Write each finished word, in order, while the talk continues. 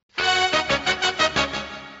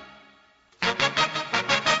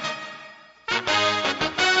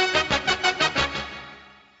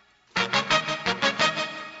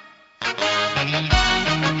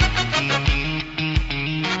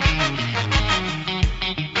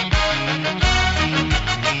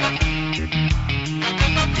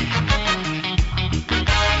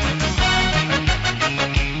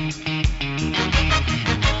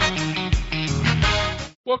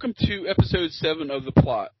welcome to episode 7 of The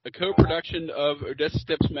Plot, a co-production of Odessa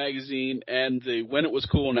Steps Magazine and the When It Was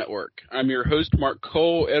Cool Network. I'm your host, Mark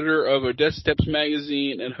Cole, editor of Odessa Steps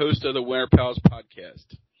Magazine and host of the Winter Pals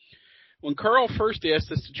podcast. When Carl first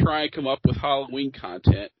asked us to try and come up with Halloween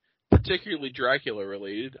content, particularly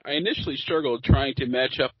Dracula-related, I initially struggled trying to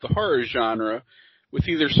match up the horror genre with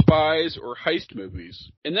either spies or heist movies.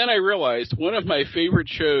 And then I realized one of my favorite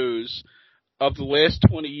shows of the last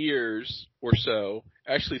 20 years or so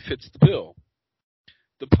actually fits the bill.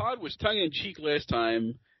 The pod was tongue-in-cheek last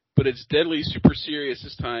time, but it's deadly super serious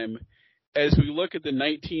this time as we look at the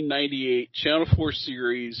 1998 Channel 4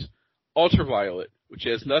 series Ultraviolet, which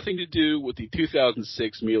has nothing to do with the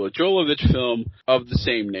 2006 Mila Jovovich film of the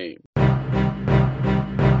same name.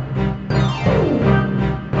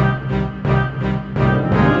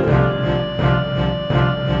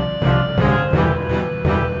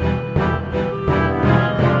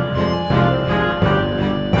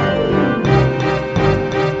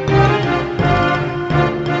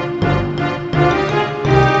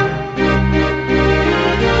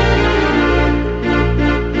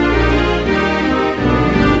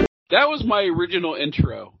 That was my original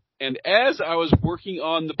intro, and as I was working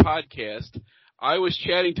on the podcast, I was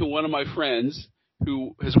chatting to one of my friends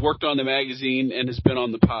who has worked on the magazine and has been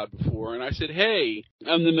on the pod before, and I said, hey,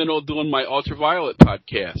 I'm in the middle of doing my Ultraviolet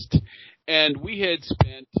podcast, and we had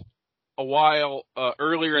spent a while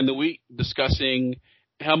earlier in the week discussing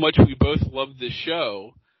how much we both loved this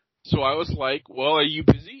show, so I was like, well, are you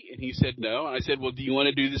busy? And he said no, and I said, well, do you want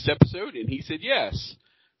to do this episode? And he said yes.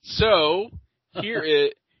 So,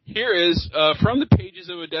 Here is, from the pages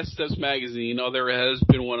of Odessa Steps Magazine, although there has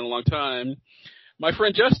been one in a long time, my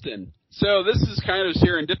friend Justin. So this is kind of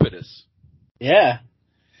serendipitous. Yeah.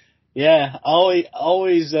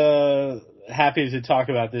 Always happy to talk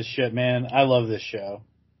about this shit, man. I love this show.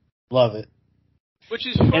 Love it. Which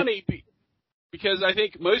is funny because I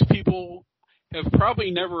think most people have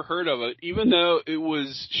probably never heard of it, even though it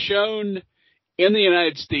was shown in the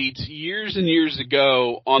United States years and years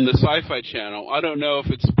ago on the Sci-Fi Channel. I don't know if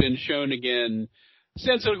it's been shown again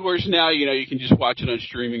since, of course, now, you can just watch it on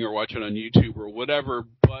streaming or watch it on YouTube or whatever,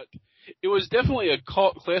 but it was definitely a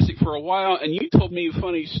cult classic for a while, and you told me a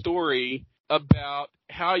funny story about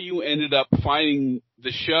how you ended up finding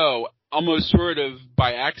the show almost sort of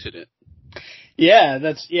by accident.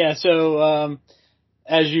 So,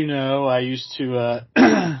 as you know, I used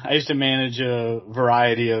to manage a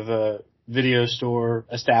variety of video store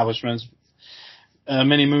establishments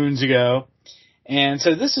many moons ago. And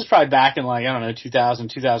so this is probably back in 2000,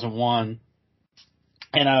 2001.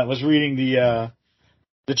 And I was reading the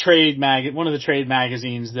trade one of the trade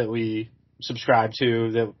magazines that we subscribed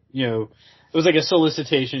to that, it was like a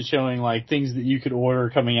solicitation showing things that you could order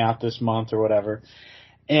coming out this month or whatever.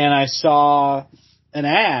 And I saw an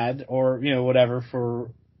ad or, whatever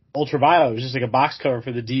for Ultraviolet. It was just like a box cover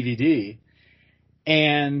for the DVD.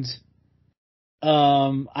 And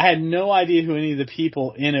I had no idea who any of the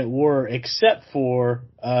people in it were except for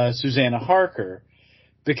Susanna Harker,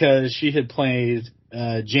 because she had played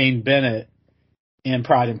Jane Bennett in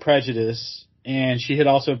Pride and Prejudice, and she had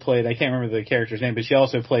also played, I can't remember the character's name, but she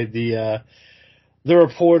also played the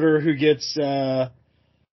reporter who gets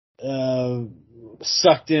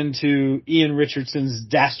sucked into Ian Richardson's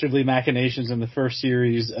dastardly machinations in the first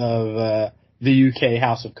series of the UK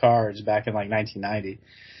House of Cards back in 1990.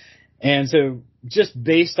 And so just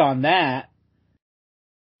based on that,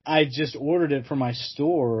 I just ordered it from my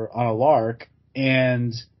store on a lark,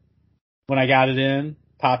 and when I got it in,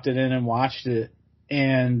 popped it in and watched it,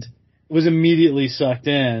 and was immediately sucked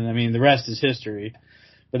in. I mean, the rest is history,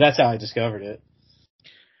 but that's how I discovered it.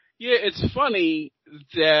 Yeah, it's funny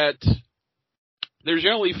that there's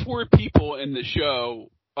only 4 people in the show,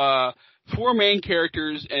 4 main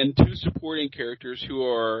characters and 2 supporting characters who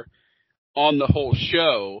are on the whole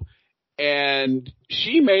show. And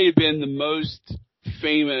she may have been the most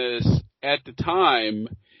famous at the time,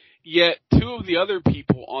 yet 2 of the other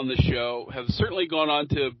people on the show have certainly gone on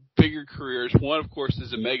to bigger careers. One, of course,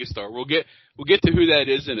 is a megastar. We'll get to who that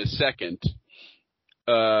is in a second.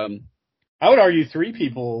 I would argue 3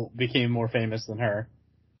 people became more famous than her.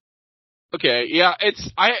 Okay, yeah,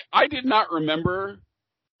 I did not remember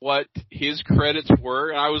what his credits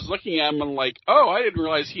were, and I was looking at him and I didn't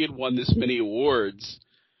realize he had won this many awards.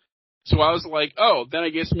 So I was like, oh, then I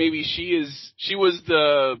guess maybe she was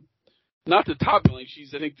not the top billing,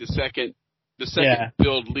 she's I think the second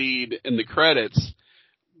billed lead in the credits.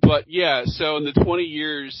 But yeah, so in the 20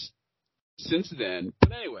 years since then.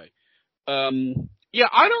 But anyway, I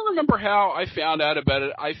don't remember how I found out about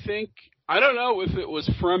it. I don't know if it was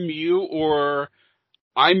from you or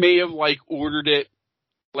I may have ordered it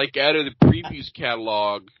like out of the previews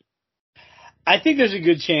catalog? I think there's a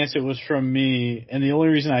good chance it was from me, and the only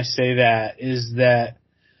reason I say that is that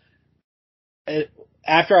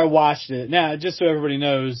after I watched it, now just so everybody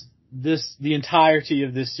knows, the entirety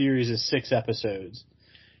of this series is 6 episodes.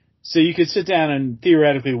 So you could sit down and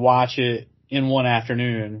theoretically watch it in one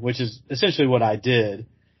afternoon, which is essentially what I did.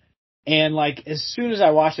 And like, as soon as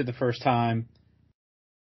I watched it the first time,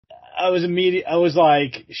 I was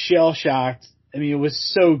like shell shocked. I mean, it was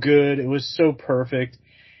so good. It was so perfect.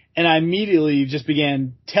 And I immediately just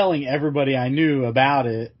began telling everybody I knew about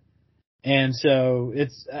it. And so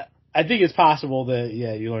I think it's possible that,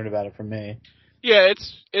 yeah, you learned about it from me. Yeah,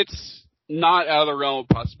 it's not out of the realm of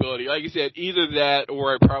possibility. Like I said, either that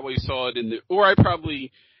or I probably saw it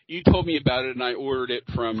you told me about it and I ordered it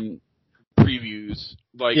from previews.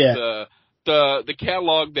 Like the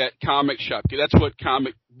catalog that comic shop, that's what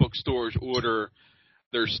comic book stores order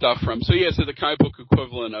their stuff from. So yeah, so the comic book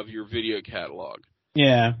equivalent of your video catalog.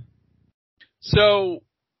 Yeah. So,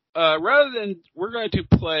 we're going to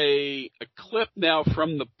play a clip now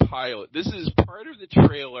from the pilot. This is part of the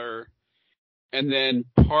trailer and then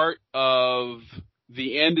part of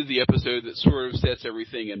the end of the episode that sort of sets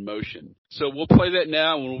everything in motion. So we'll play that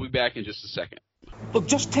now and we'll be back in just a second. Look,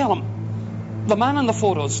 just tell him. The man in the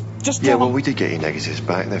photos, just tell him. Yeah, well, we did get your negatives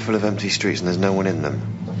back. They're full of empty streets and there's no one in them.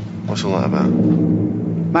 What's all that about?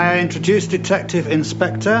 May I introduce Detective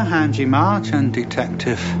Inspector Angie March and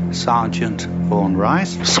Detective Sergeant Vaughan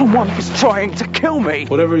Rice? Someone is trying to kill me.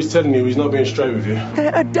 Whatever he's telling you, he's not being straight with you.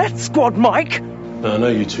 They're a death squad, Mike. Now, I know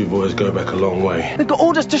you two boys go back a long way. They've got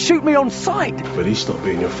orders to shoot me on sight. But he stopped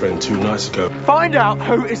being your friend 2 nights ago. Find out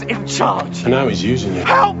who is in charge. And now he's using you.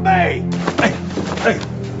 Help me! Hey!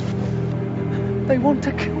 They want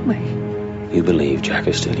to kill me. You believe Jack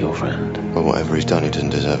is still your friend? Well, whatever he's done, he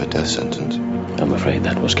doesn't deserve a death sentence. I'm afraid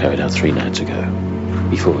that was carried out 3 nights ago,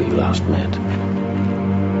 before you last met.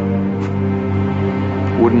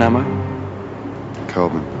 Wooden ammo?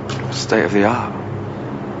 Carbon. State of the art.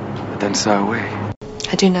 But then so are we.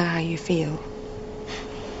 I do know how you feel.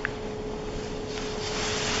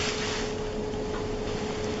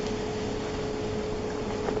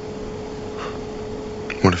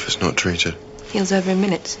 What if it's not treated? Heals over in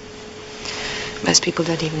minutes. Most people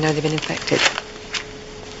don't even know they've been infected.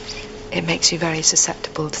 It makes you very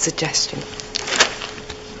susceptible to suggestion.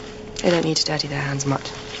 They don't need to dirty their hands much.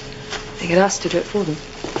 They get us to do it for them.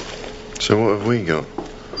 So what have we got?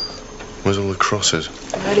 Where's all the crosses?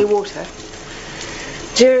 Holy water.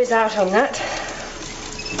 Jury's out on that.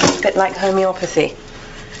 It's a bit like homeopathy.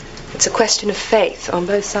 It's a question of faith on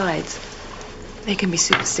both sides. They can be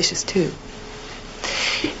superstitious too.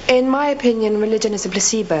 In my opinion, religion is a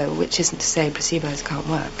placebo, which isn't to say placebos can't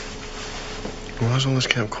work. Why's all this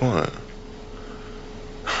kept quiet?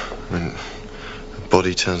 I mean, the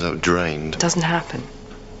body turns out drained. It doesn't happen.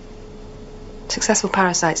 Successful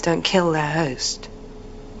parasites don't kill their host.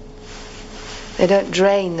 They don't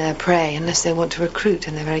drain their prey unless they want to recruit,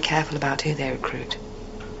 and they're very careful about who they recruit.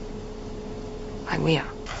 Like we are.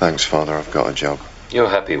 Thanks, Father, I've got a job. You're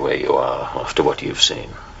happy where you are after what you've seen.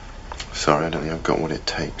 Sorry, I don't think I've got what it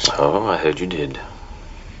takes. Oh, I heard you did.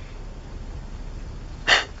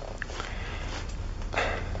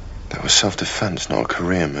 That was self-defense, not a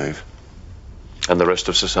career move. And the rest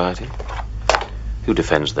of society? Who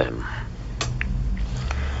defends them?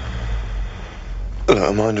 Look,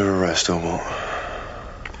 am I under arrest or what?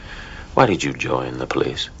 Why did you join the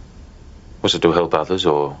police? Was it to help others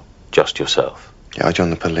or just yourself? Yeah, I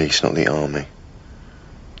joined the police, not the army.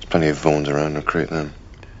 There's plenty of Vaughans around, recruit them.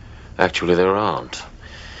 Actually, there aren't.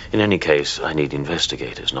 In any case, I need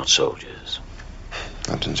investigators, not soldiers.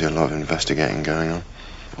 I didn't see a lot of investigating going on.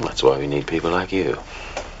 Well, that's why we need people like you.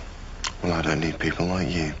 Well, I don't need people like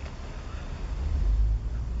you.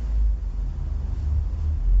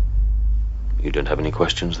 You don't have any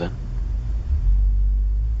questions, then?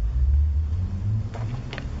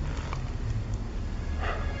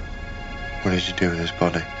 What did you do with this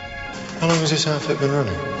body? How long has this outfit been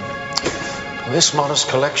running? This modest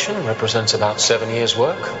collection represents about 7 years'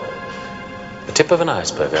 work. The tip of an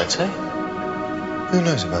iceberg, I'd say. Who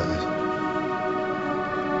knows about this?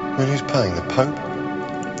 I mean, who's paying? The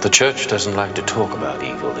Pope? The church doesn't like to talk about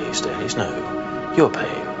evil these days, no. You're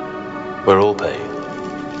paying. We're all paying.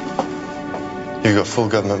 You've got full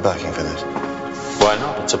government backing for this? Why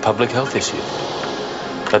not? It's a public health issue.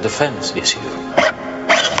 A defense issue.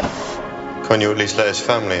 Can't you at least let his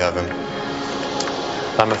family have him?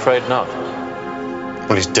 I'm afraid not.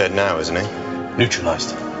 Well, he's dead now, isn't he?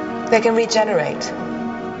 Neutralized. They can regenerate.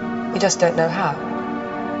 We just don't know how.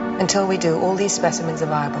 Until we do, all these specimens are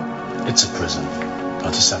viable. It's a prison,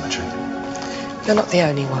 not a cemetery. You're not the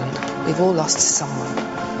only one. We've all lost someone.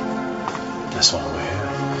 That's why we're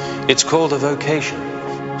here. It's called a vocation.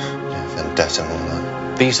 Yeah, vendetta and all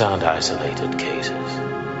that. These aren't isolated cases.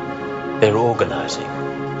 They're organizing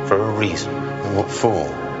for a reason. And what for?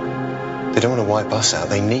 They don't want to wipe us out.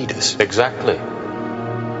 They need us. Exactly.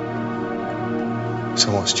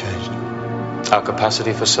 So what's changed? Our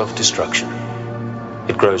capacity for self-destruction.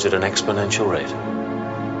 It grows at an exponential rate.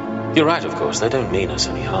 You're right, of course. They don't mean us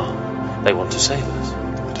any harm. They want to save us.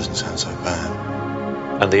 It doesn't sound so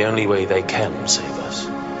bad. And the only way they can save us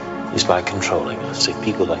is by controlling us. If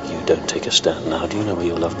people like you don't take a stand now, do you know where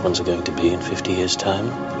your loved ones are going to be in 50 years' time?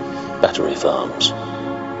 Battery farms.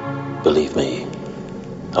 Believe me,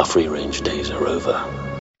 our free-range days are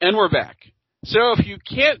over. And we're back. So if you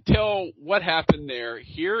can't tell what happened there,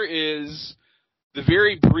 here is the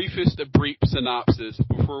very briefest of brief synopsis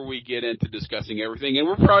before we get into discussing everything. And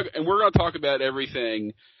we're going to talk about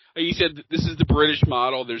everything. Like you said, this is the British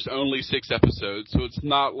model. There's only 6 episodes, so it's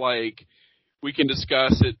not like we can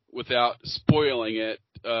discuss it without spoiling it,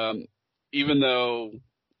 even though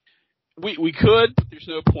we could, but there's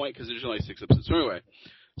no point because there's only 6 episodes.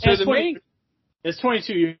 So anyway, so it's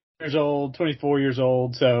 22 years old, 24 years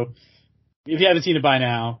old, so if you haven't seen it by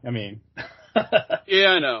now, I mean. Yeah,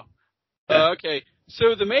 I know. Okay,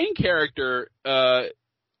 so the main character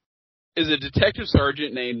is a detective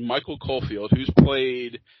sergeant named Michael Caulfield, who's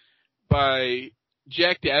played by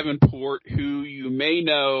Jack Davenport, who you may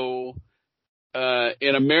know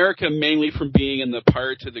in America mainly from being in the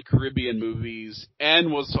Pirates of the Caribbean movies,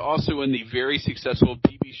 and was also in the very successful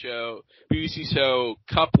BBC show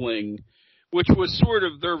Coupling, which was sort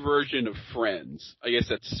of their version of Friends. I guess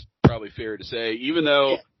that's probably fair to say, even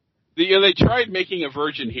though they tried making a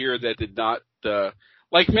version here that did not,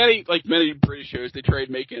 like many British shows, they tried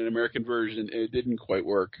making an American version and it didn't quite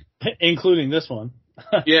work. Including this one.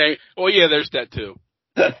 Yeah, well, yeah, there's that too.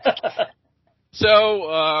 So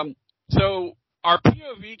our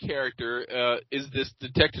POV character is this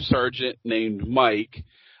detective sergeant named Mike.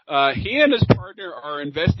 He and his partner are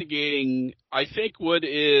investigating, I think, what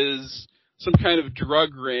is some kind of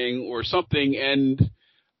drug ring or something, and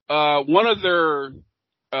one of their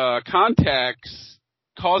contacts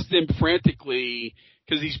calls them frantically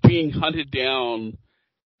because he's being hunted down,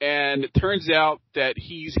 and it turns out that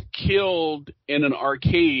he's killed in an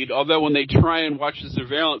arcade, although when they try and watch the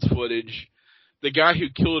surveillance footage, the guy who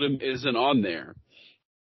killed him isn't on there.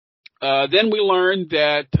 Then we learn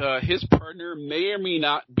that his partner may or may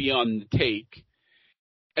not be on the take.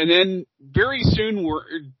 And then very soon we're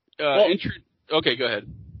okay, go ahead.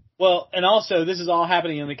 Well, and also this is all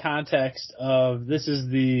happening in the context of this is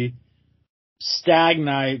the stag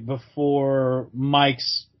night before Mike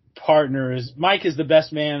is the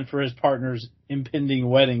best man for his partner's impending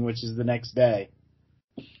wedding, which is the next day.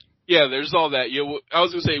 Yeah, there's all that. Yeah, I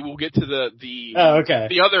was gonna say we'll get to the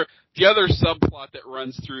other subplot that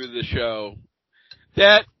runs through the show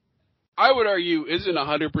that I would argue isn't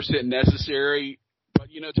 100% necessary, but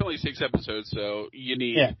it's only 6 episodes, so you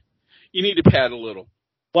need to pad a little.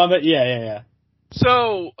 Well, but yeah.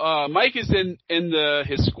 So Mike is in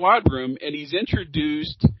his squad room, and he's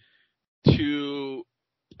introduced to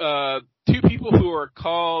 2 people who are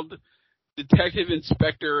called Detective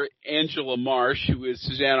Inspector Angela Marsh, who is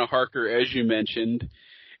Susanna Harker, as you mentioned,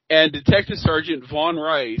 and Detective Sergeant Vaughn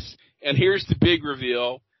Rice. And here's the big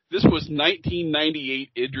reveal: this was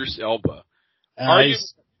 1998 Idris Elba.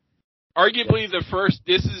 Nice. Arguably the first.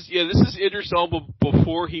 This is Idris Elba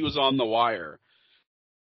before he was on The Wire.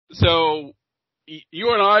 So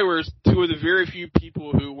you and I were 2 of the very few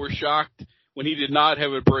people who were shocked when he did not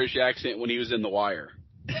have a British accent when he was in The Wire.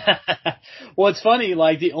 Well, it's funny,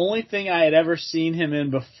 like, the only thing I had ever seen him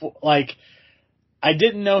in before, like, I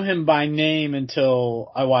didn't know him by name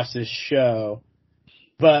until I watched this show,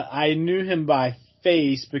 but I knew him by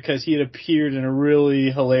face because he had appeared in a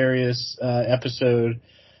really hilarious episode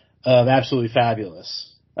of Absolutely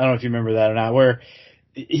Fabulous. I don't know if you remember that or not, where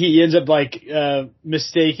he ends up, like,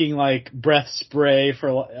 mistaking, like, breath spray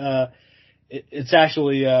for, it's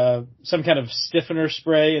actually some kind of stiffener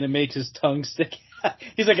spray, and it makes his tongue stick.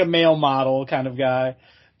 He's like a male model kind of guy,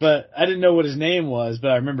 but I didn't know what his name was,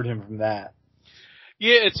 but I remembered him from that.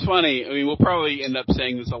 Yeah, it's funny. I mean, we'll probably end up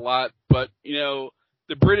saying this a lot, but, the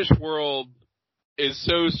British world is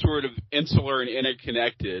so sort of insular and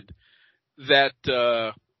interconnected that,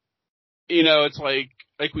 it's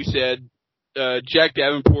like we said, Jack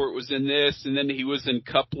Davenport was in this, and then he was in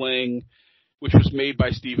Coupling, which was made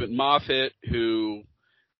by Stephen Moffat, who,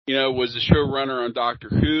 was the showrunner on Doctor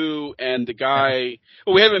Who, and the guy,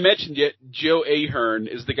 we haven't mentioned yet, Joe Ahern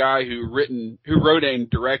is the guy who wrote and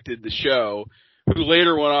directed the show, who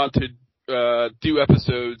later went on to do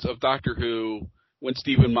episodes of Doctor Who when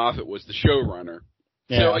Stephen Moffat was the showrunner.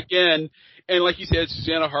 Yeah. So again, and like you said,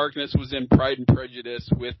 Susanna Harkness was in Pride and Prejudice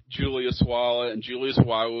with Julia Swala, and Julia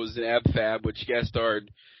Swala was in Ab Fab, which guest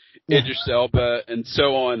starred Idris Elba, and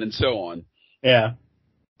so on and so on. Yeah.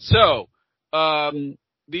 So,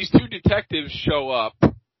 these two detectives show up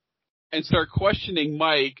and start questioning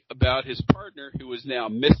Mike about his partner who is now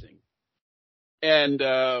missing. And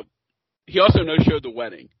he also no-showed the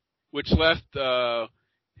wedding, which left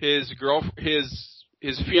his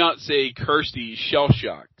fiancée Kirsty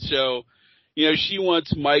shell-shocked. So, she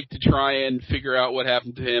wants Mike to try and figure out what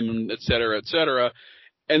happened to him, et cetera, et cetera.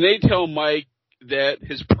 And they tell Mike that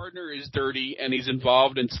his partner is dirty and he's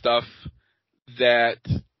involved in stuff that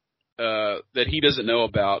he doesn't know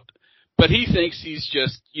about. But he thinks he's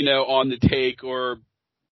just, on the take or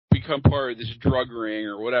become part of this drug ring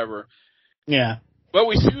or whatever. Yeah. But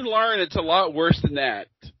we soon learn it's a lot worse than that.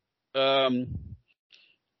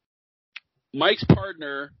 Mike's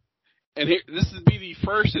partner, and this would be the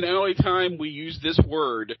first and only time we use this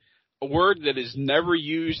word, a word that is never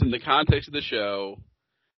used in the context of the show.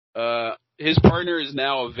 His partner is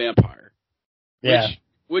now a vampire. Yeah.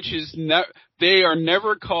 Which is they are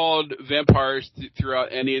never called vampires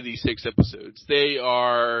throughout any of these 6 episodes.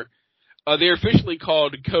 They're officially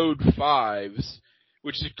called Code 5s,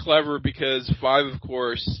 which is clever because 5, of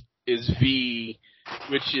course, is V,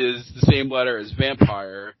 which is the same letter as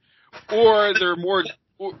vampire, or they're more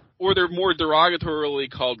derogatorily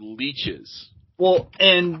called leeches. Well,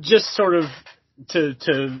 and just sort of to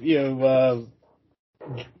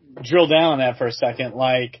drill down on that for a second,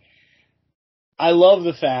 I love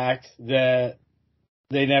the fact that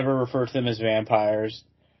they never refer to them as vampires.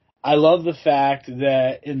 I love the fact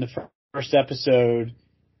that in the first episode,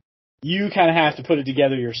 you kind of have to put it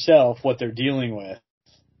together yourself what they're dealing with.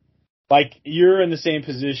 You're in the same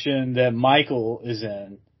position that Michael is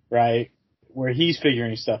in, right? Where he's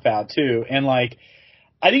figuring stuff out too. And I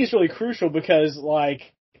think it's really crucial because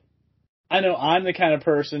I know I'm the kind of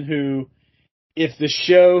person who, if the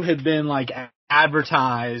show had been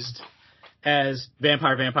advertised as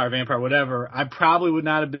vampire, whatever, I probably would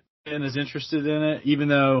not have been as interested in it, even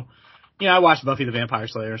though, I watched Buffy the Vampire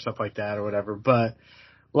Slayer and stuff like that or whatever, but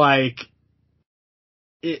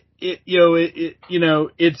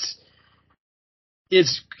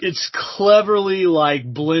it's cleverly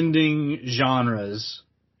blending genres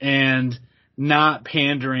and not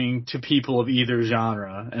pandering to people of either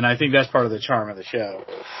genre, and I think that's part of the charm of the show.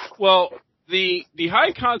 Well, the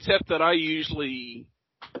high concept that I usually,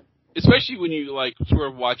 especially when you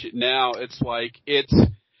sort of watch it now, it's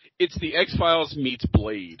it's the X-Files meets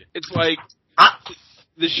Blade. It's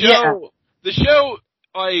the show,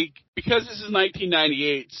 because this is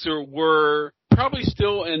 1998, so we're probably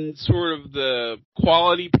still in sort of the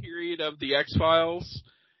quality period of the X-Files.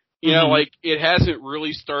 It hasn't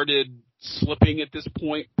really started slipping at this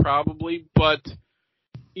point, probably, but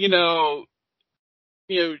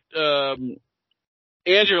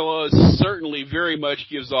Angela certainly very much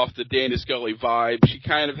gives off the Dana Scully vibe. She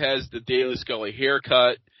kind of has the Dana Scully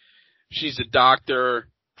haircut. She's a doctor.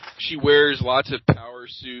 She wears lots of power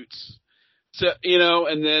suits. So,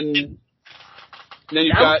 and then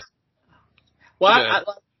you've got... Well,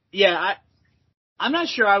 I'm not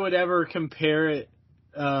sure I would ever compare it,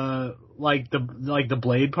 the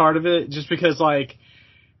Blade part of it, just because,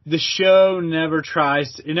 the show never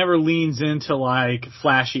leans into,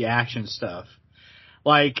 flashy action stuff.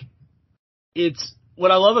 What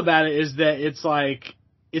I love about it is that it's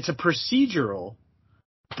a procedural,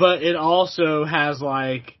 but it also has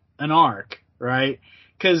an arc, right?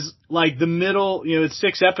 Because the middle, it's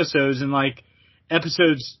 6 episodes, and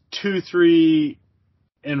episodes 2, 3,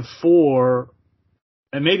 and 4,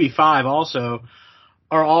 and maybe 5 also,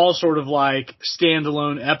 are all sort of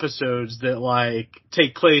standalone episodes that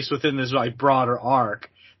take place within this broader arc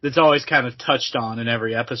that's always kind of touched on in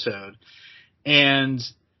every episode. And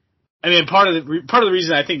I mean, part of the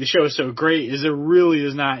reason I think the show is so great is there really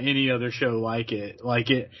is not any other show like it.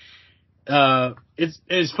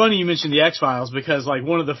 It's funny you mentioned the X-Files because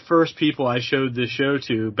one of the first people I showed this show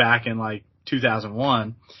to back in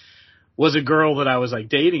 2001 was a girl that I was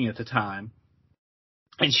dating at the time.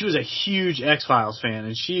 And she was a huge X-Files fan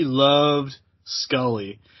and she loved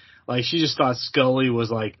Scully. She just thought Scully was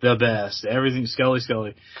the best. Everything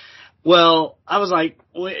Scully. Well, I was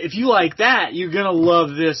if you like that, you're gonna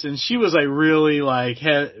love this. And she was really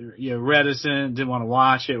reticent, didn't want to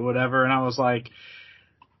watch it, whatever. And I was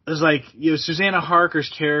Susanna Harker's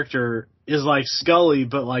character is Scully,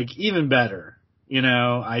 but even better,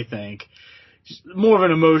 I think. more of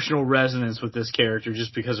an emotional resonance with this character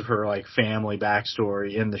just because of her like family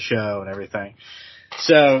backstory in the show and everything.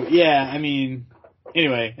 So yeah, I mean,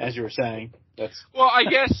 anyway, as you were saying, that's well. I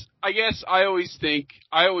guess I always say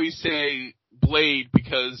Blade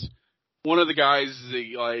because one of the guys is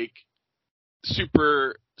a like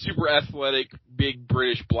super athletic, big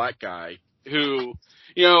British black guy who,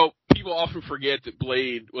 you know, people often forget that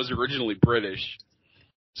Blade was originally British.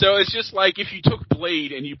 So it's just like if you took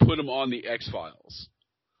Blade and you put him on the X-Files.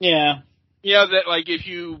 yeah. You know, that like if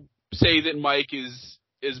you say that Mike is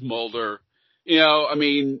Mulder, you know, I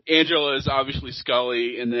mean, Angela is obviously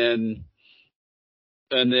Scully, and then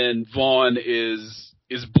Vaughn is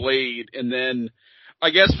Blade, and then I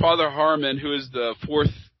guess Father Harmon, who is the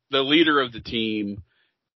leader of the team,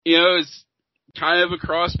 you know, is kind of a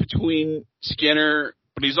cross between Skinner,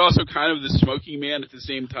 but he's also kind of the smoking man at the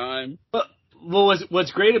same time. Well,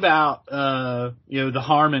 what's great about you know, the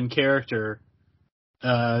Harmon character,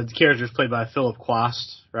 the character is played by Philip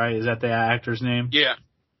Quast, right? Is that the actor's name? Yeah.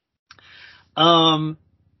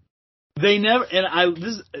 They never, and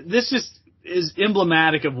this just is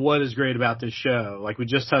emblematic of what is great about this show. Like we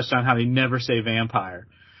just touched on how they never say vampire.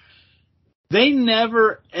 They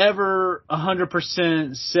never ever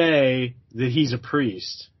 100% say that he's a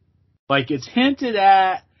priest. Like it's hinted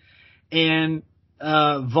at, and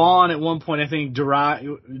Vaughn at one point I think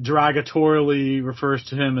derogatorily refers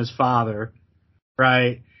to him as father,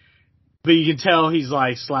 right? But you can tell he's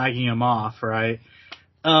like slagging him off, right?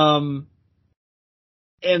 And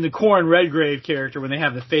the Corin Redgrave character when they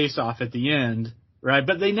have the face off at the end, right?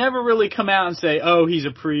 But they never really come out and say, oh, he's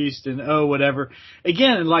a priest and oh, whatever.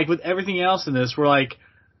 Again, like with everything else in this, we're like,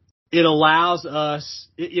 it allows us,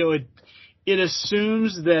 it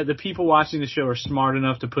assumes that the people watching the show are smart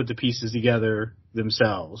enough to put the pieces together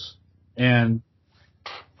themselves. And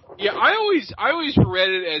yeah, I always read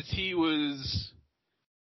it as he was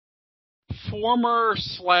former /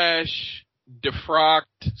 defrocked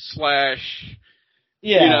 /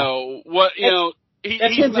 yeah, you know what, you know,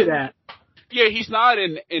 that's hinted at. Yeah, he's not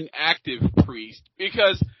an active priest,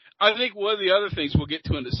 because I think one of the other things we'll get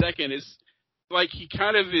to in a second is like he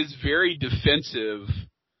kind of is very defensive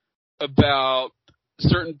about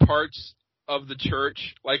certain parts of the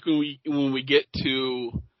church, like when we get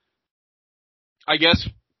to, I guess,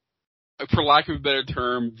 for lack of a better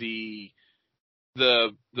term, the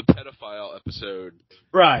pedophile episode.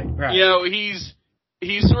 Right. You know, he's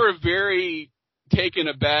sort of very taken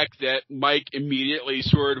aback that Mike immediately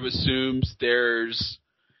sort of assumes there's,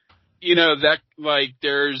 you know, that like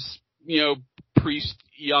there's, you know, priest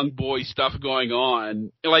young boy stuff going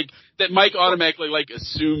on, like that Mike automatically like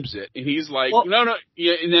assumes it, and he's like, well, no,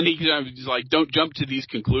 yeah, and then he's like, don't jump to these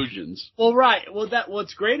conclusions. Well, right. Well,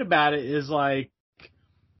 what's great about it is like,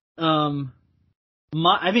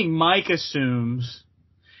 I think Mike assumes,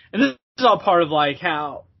 and this is all part of like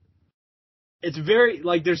how it's very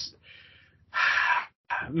like there's.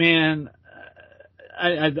 Man,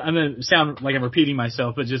 I'm going to sound like I'm repeating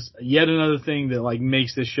myself, but just yet another thing that like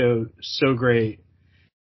makes this show so great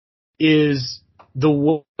is the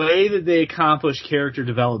way that they accomplish character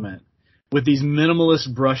development with these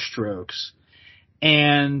minimalist brushstrokes.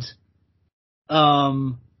 And,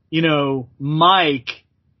 you know, Mike,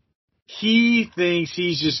 he thinks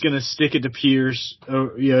he's just going to stick it to Pierce,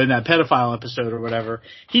 or, you know, in that pedophile episode or whatever.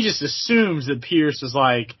 He just assumes that Pierce is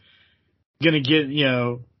like, gonna get, you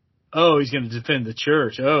know, oh, he's gonna defend the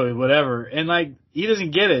church, oh, whatever, and like he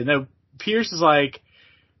doesn't get it. No, Pierce is like,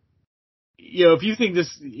 you know, if you think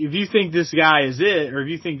this guy is it, or if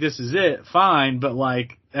you think this is it, fine, but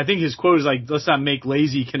like I think his quote is like, let's not make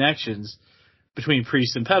lazy connections between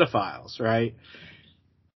priests and pedophiles, right?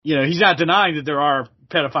 You know, he's not denying that there are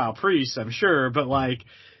pedophile priests, I'm sure, but like,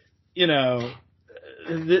 you know.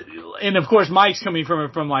 And of course, Mike's coming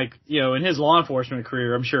from like, you know, in his law enforcement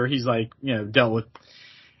career, I'm sure he's like, you know, dealt with.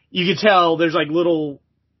 You could tell there's like little,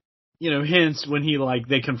 you know, hints when he like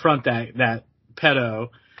they confront that pedo,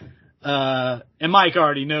 and Mike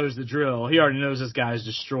already knows the drill. He already knows this guy's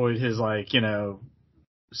destroyed his like, you know,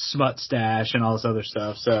 smut stash and all this other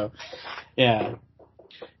stuff. So, yeah,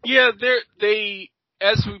 they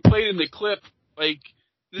as we played in the clip, like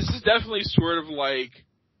this is definitely sort of like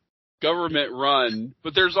government run,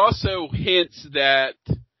 but there's also hints that,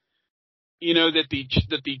 you know, that the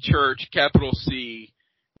church, capital C,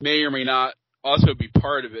 may or may not also be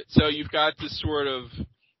part of it. So you've got this sort of,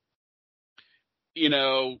 you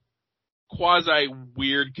know, quasi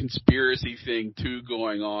weird conspiracy thing too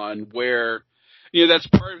going on, where, you know, that's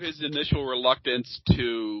part of his initial reluctance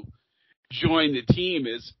to join the team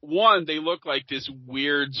is, one, they look like this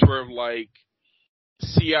weird sort of like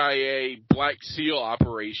CIA Black SEAL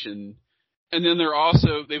operation, and then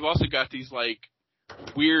they've also got these like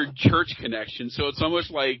weird church connections. So it's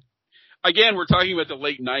almost like, again, we're talking about the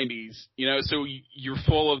late 90s, so you're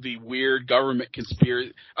full of the weird government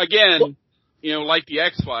conspiracy. Again, like the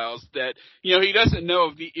X-Files, that, he doesn't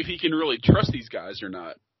know if he can really trust these guys or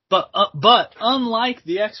not. But unlike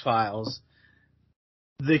the X-Files,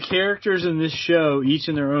 the characters in this show, each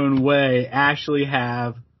in their own way, actually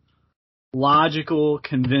have logical,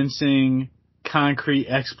 convincing, concrete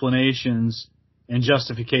explanations and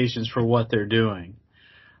justifications for what they're doing.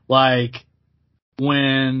 Like,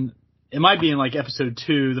 when, it might be in like episode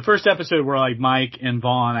 2, the first episode where like Mike and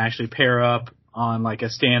Vaughn actually pair up on like a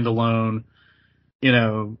standalone,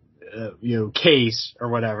 case or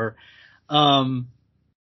whatever.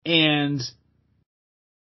 And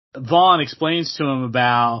Vaughn explains to him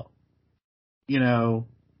about,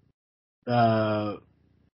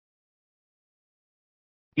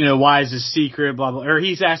 why is this secret, blah, blah, or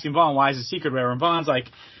he's asking Vaughn, why is it secret, whatever, and Vaughn's like,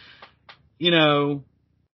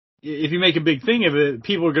 if you make a big thing of it,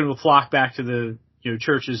 people are going to flock back to the,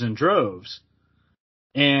 churches in droves.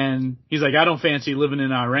 And he's like, I don't fancy living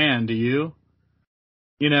in Iran, do you?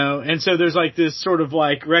 And so there's like this sort of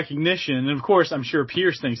like recognition, and of course I'm sure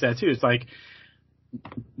Pierce thinks that too. It's like,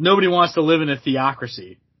 nobody wants to live in a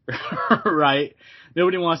theocracy, right?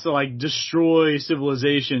 Nobody wants to like destroy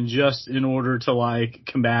civilization just in order to like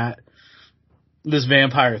combat this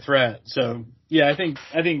vampire threat. So yeah, I think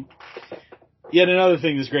yet another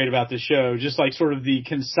thing that's great about this show, just like sort of the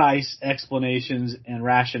concise explanations and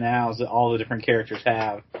rationales that all the different characters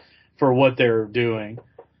have for what they're doing.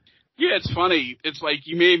 Yeah, it's funny. It's like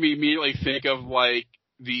you made me immediately think of like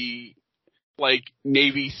the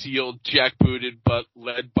Navy SEAL jackbooted but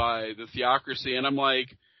led by the theocracy, and I'm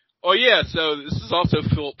like, oh yeah, so this is also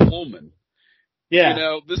Philip Pullman.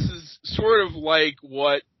 Yeah. This is sort of like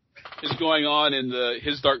what is going on in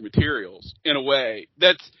his Dark Materials in a way.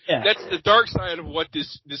 That's the dark side of what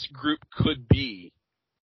this group could be.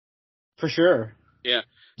 For sure. Yeah.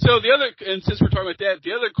 So and since we're talking about that,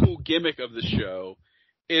 the other cool gimmick of the show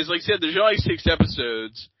is, like I said, there's only 6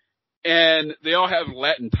 episodes, and they all have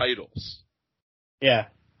Latin titles. Yeah.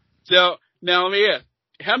 So now let me ask,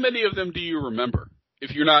 how many of them do you remember?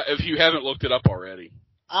 If you haven't looked it up already.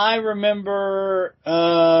 I remember.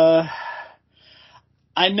 I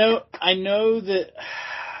know that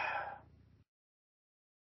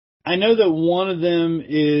one of them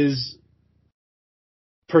is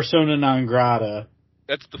persona non grata.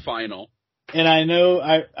 That's the final. And I know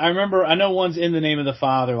one's in the name of the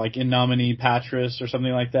Father, like in nomine Patris or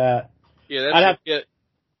something like that. Yeah,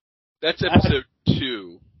 that's episode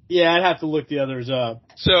 2. Yeah, I'd have to look the others up.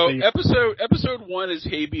 So episode 1 is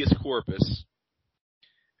Habeas Corpus.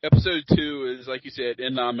 Episode 2 is, like you said,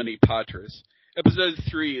 In Nomine Patris. Episode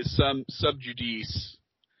 3 is Sub Judice.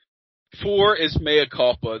 4 is Mea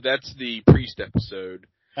Culpa. That's the priest episode.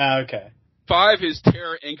 Okay. 5 is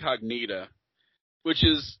Terra Incognita, which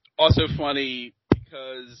is also funny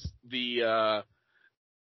because the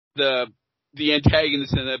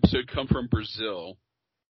antagonists in the episode come from Brazil.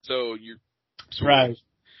 So you're right.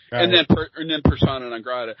 And then persona non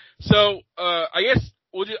grata. So I guess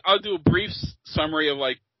I'll do a brief summary of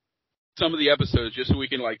like some of the episodes just so we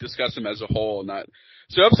can like discuss them as a whole.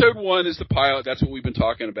 So episode 1 is the pilot. That's what we've been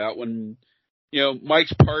talking about. When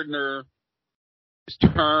Mike's partner is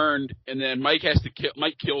turned, and then Mike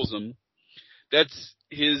kills him. That's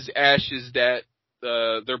his ashes that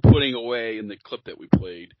they're putting away in the clip that we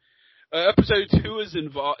played. Episode 2 is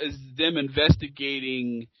them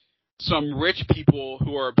investigating some rich people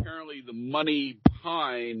who are apparently the money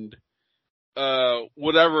behind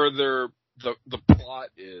whatever the plot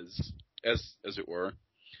is, as it were.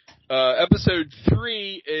 Episode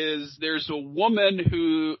 3 is there's a woman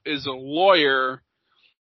who is a lawyer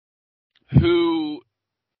who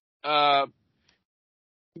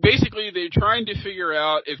basically they're trying to figure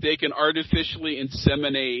out if they can artificially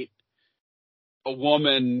inseminate a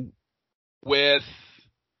woman with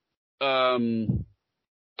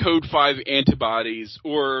Code 5 antibodies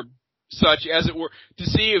or such, as it were, to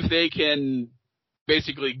see if they can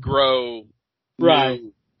basically grow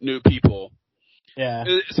new people. Yeah.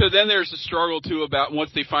 So then there's a struggle too about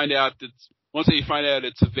once they find out it's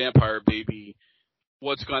a vampire baby,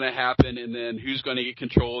 what's going to happen, and then who's going to get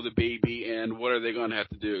control of the baby, and what are they going to have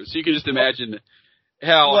to do. So you can just imagine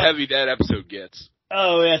how heavy that episode gets.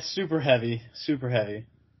 Oh, yeah, it's super heavy. Super heavy.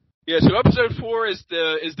 Yeah, so episode 4 is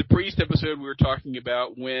the priest episode we were talking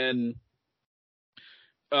about, when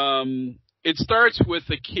it starts with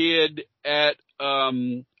a kid at a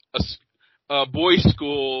boys'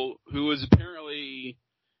 school who is apparently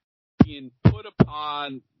being put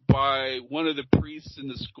upon by one of the priests in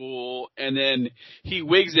the school, and then he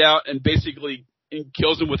wigs out and basically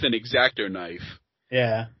kills him with an X-Acto knife.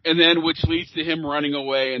 Yeah. And then, which leads to him running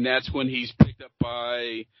away, and that's when he's picked up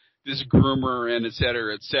by this groomer and et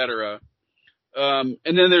cetera, et cetera. And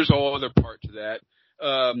then there's a whole other part to that.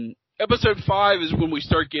 Episode 5 is when we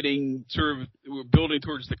start getting we're building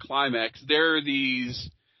towards the climax. There are these,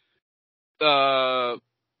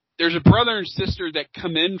 there's a brother and sister that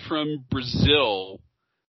come in from Brazil,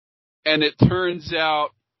 and it turns out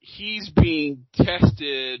he's being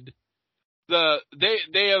tested.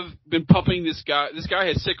 They have been pumping this guy. This guy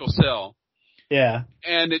has sickle cell. Yeah.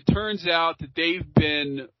 And it turns out that they've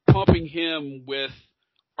been pumping him with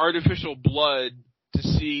artificial blood to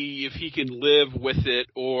see if he can live with it,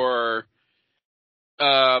 or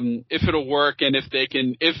if it'll work, and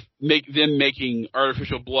if making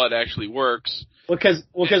artificial blood actually works. Because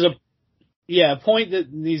a point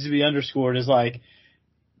that needs to be underscored is like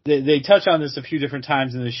they touch on this a few different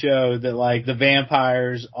times in the show, that like the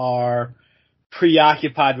vampires are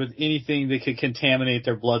preoccupied with anything that could contaminate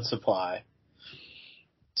their blood supply.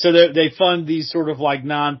 So they fund these sort of like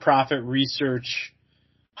non-profit research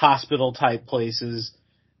hospital type places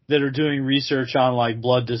that are doing research on like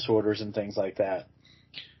blood disorders and things like that.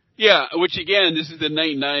 Yeah, which again, this is the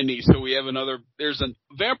 1990s, so we have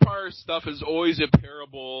vampire stuff is always a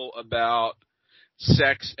parable about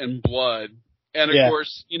sex and blood. And of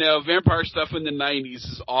course, vampire stuff in the 90s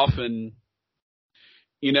is often,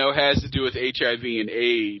 has to do with HIV and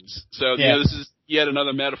AIDS. So, this is yet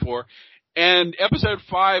another metaphor. And episode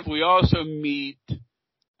 5, we also meet,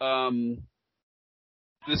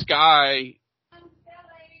 this guy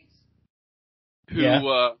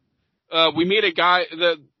who, we meet a guy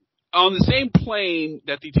on the same plane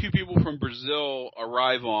that the two people from Brazil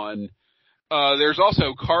arrive on. There's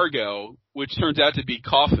also cargo, which turns out to be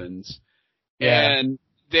coffins. Yeah. And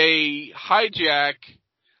they hijack,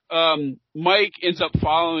 Mike ends up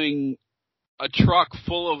following a truck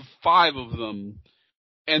full of 5 of them,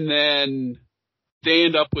 and then they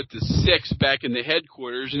end up with the 6 back in the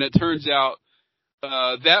headquarters, and it turns out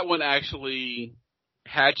that one actually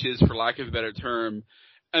hatches, for lack of a better term.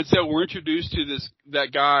 And so we're introduced to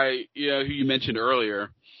that guy, who you mentioned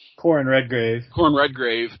earlier. Corin Redgrave,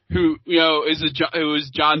 who,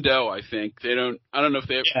 is John Doe, I think. I don't know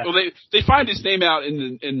if they find his name out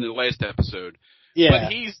in the last episode. Yeah.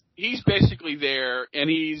 But he's basically there, and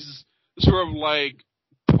he's sort of like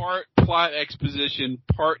part plot exposition,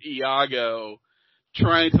 part Iago,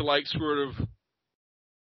 trying to like sort of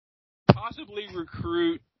possibly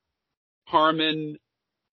recruit Harmon,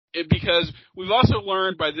 because we've also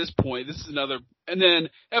learned by this point, and then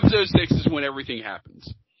episode 6 is when everything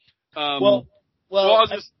happens. I was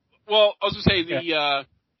gonna say the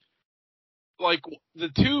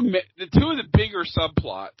two of the bigger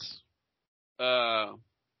subplots.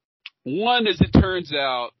 One is, it turns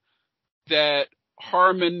out that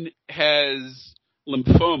Harmon has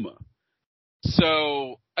lymphoma.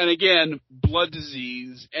 So, and again, blood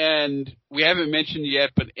disease, and we haven't mentioned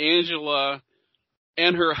yet, but Angela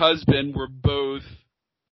and her husband were both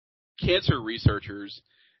cancer researchers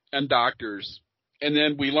and doctors. And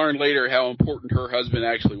then we learned later how important her husband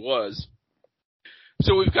actually was.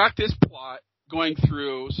 So we've got this plot going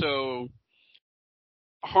through. So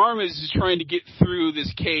Harm is trying to get through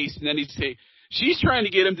this case, and then she's trying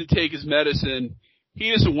to get him to take his medicine.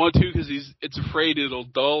 He doesn't want to because it's afraid it'll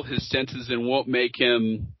dull his senses and won't make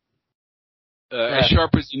him as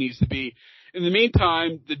sharp as he needs to be. In the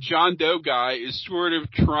meantime, the John Doe guy is sort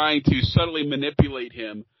of trying to subtly manipulate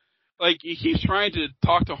him. Like, he keeps trying to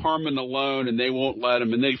talk to Harmon alone, and they won't let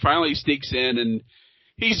him. And then he finally sneaks in, and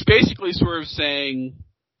he's basically sort of saying,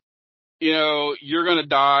 you're going to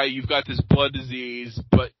die. You've got this blood disease,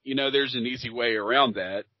 but, there's an easy way around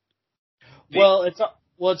that.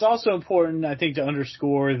 It's also important, I think, to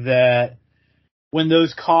underscore that when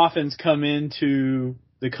those coffins come into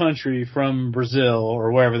the country from Brazil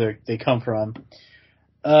or wherever they come from,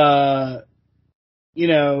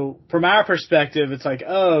 from our perspective, it's like,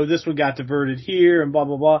 oh, this one got diverted here and blah,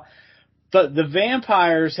 blah, blah. But the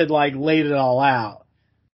vampires had laid it all out.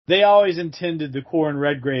 They always intended the Corin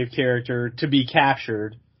Redgrave character to be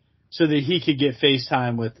captured so that he could get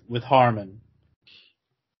FaceTime with Harmon.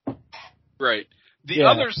 Right. The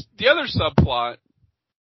other subplot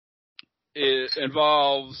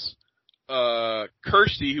involves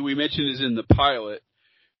Kirsty, who we mentioned is in the pilot,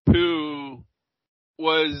 who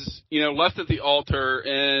was, left at the altar,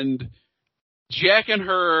 and Jack and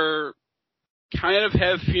her kind of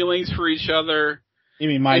have feelings for each other. You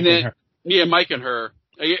mean Mike and her? Yeah, Mike and her.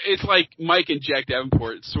 It's like Mike and Jack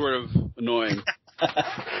Davenport. It's sort of annoying.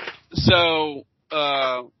 So,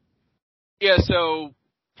 Yeah, so...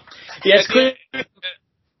 Yeah, it's clear.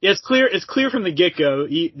 Yeah, it's clear from the get-go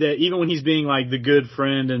that even when he's being like the good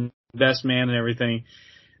friend and best man and everything,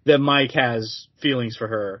 that Mike has feelings for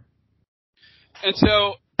her. And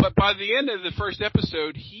so, but by the end of the first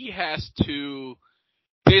episode, he has to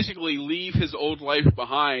basically leave his old life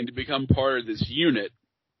behind to become part of this unit.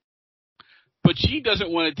 But she doesn't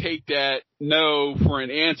want to take that no for an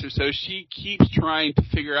answer, so she keeps trying to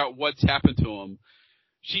figure out what's happened to him.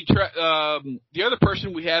 The other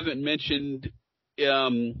person we haven't mentioned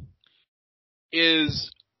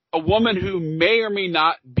is a woman who may or may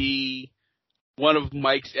not be one of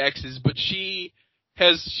Mike's exes, but she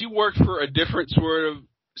worked for a different sort of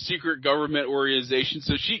secret government organization,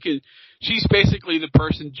 so she's basically the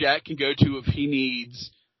person Jack can go to if he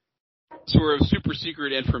needs sort of super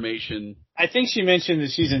secret information. I think she mentioned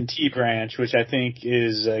that she's in T Branch, which I think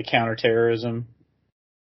is counterterrorism.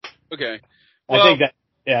 Okay. Well,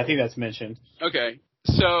 I think that's mentioned. Okay.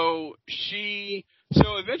 So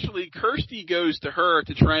eventually Kirsty goes to her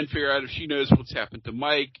to try and figure out if she knows what's happened to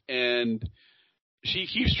Mike, and she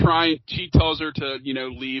keeps trying. She tells her to,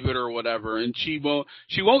 leave it or whatever, and she won't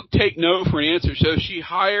take no for an answer. So she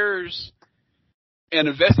hires an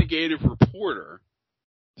investigative reporter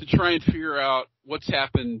to try and figure out what's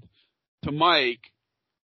happened to Mike.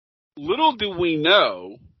 Little do we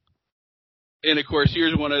know, and of course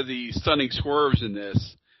here's one of the stunning swerves in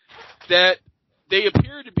this, that they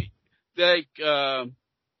appear to be like the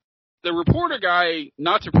reporter guy,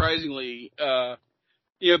 not surprisingly,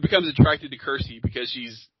 becomes attracted to Kirsty because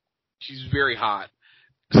she's very hot.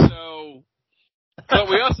 So,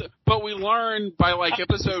 but we learn by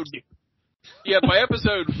episode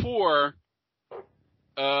 4,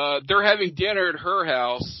 they're having dinner at her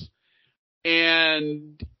house,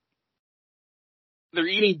 and they're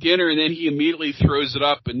eating dinner, and then he immediately throws it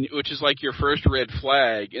up, which is like your first red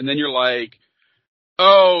flag, and then you're like,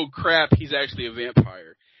 oh crap, he's actually a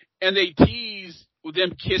vampire. And they tease with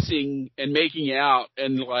them kissing and making out,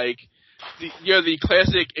 and the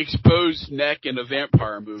classic exposed neck in a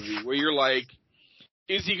vampire movie where you're like,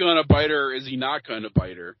 is he going to bite her or is he not going to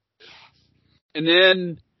bite her? And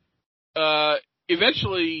then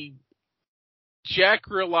eventually Jack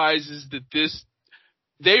realizes that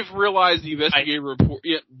they've realized the investigative report.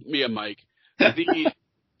 Yeah, me and Mike. I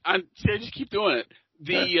just keep doing it.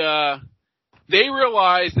 They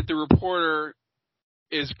realize that the reporter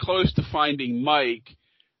is close to finding Mike,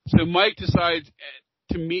 so Mike decides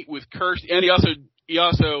to meet with Kirsty, and he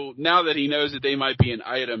also now that he knows that they might be an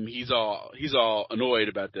item, he's all annoyed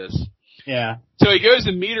about this. Yeah. So he goes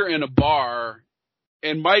to meet her in a bar,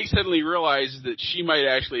 and Mike suddenly realizes that she might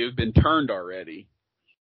actually have been turned already.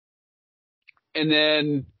 And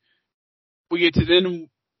then we get to and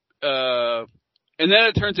then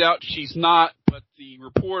it turns out she's not, but the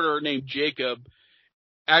reporter named Jacob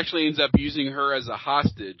actually ends up using her as a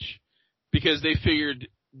hostage because they figured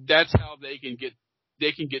that's how they can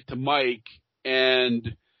get to Mike,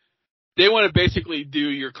 and they want to basically do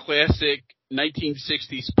your classic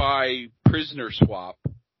 1960s spy prisoner swap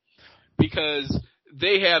because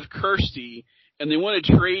they have Kirsty and they want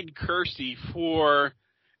to trade Kirsty for,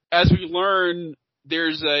 as we learn,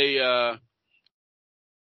 there's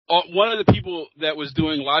one of the people that was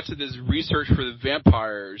doing lots of this research for the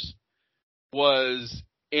vampires was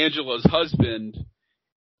Angela's husband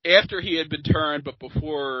after he had been turned, but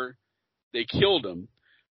before they killed him.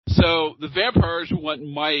 So the vampires want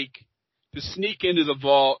Mike to sneak into the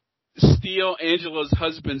vault, steal Angela's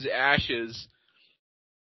husband's ashes,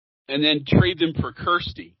 and then trade them for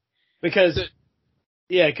Kirsty. Because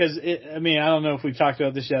I don't know if we've talked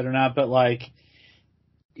about this yet or not, but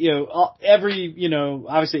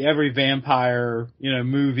obviously every vampire,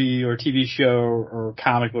 movie or TV show or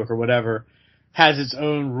comic book or whatever has its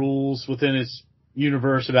own rules within its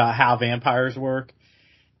universe about how vampires work.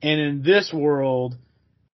 And in this world,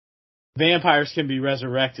 vampires can be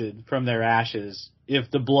resurrected from their ashes if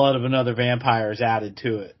the blood of another vampire is added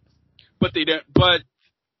to it. But they don't. But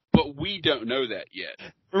we don't know that yet.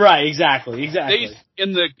 Right? Exactly.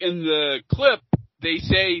 In the clip, they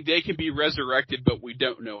say they can be resurrected, but we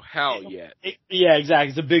don't know how yet. Yeah,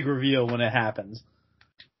 exactly. It's a big reveal when it happens.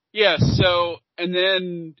 Yeah. So, and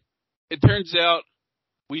then it turns out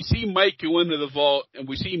we see Mike go into the vault, and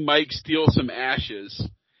we see Mike steal some ashes.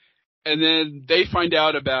 And then they find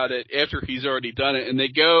out about it after he's already done it, and they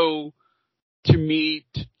go to meet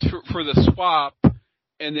for the swap.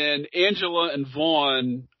 And then Angela and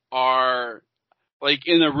Vaughn are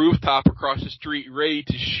in the rooftop across the street, ready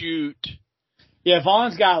to shoot. Yeah,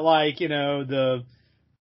 Vaughn's got the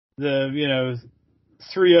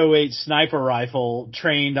 308 sniper rifle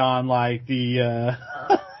trained on the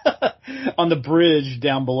on the bridge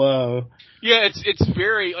down below. Yeah, it's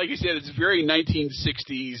very, like you said, it's very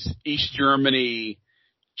 1960s East Germany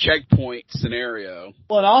checkpoint scenario.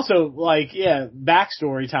 Well, and also,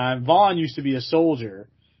 backstory time. Vaughn used to be a soldier,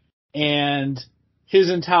 and his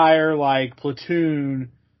entire,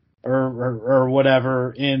 platoon or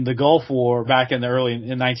whatever in the Gulf War back in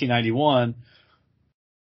 1991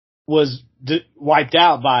 was wiped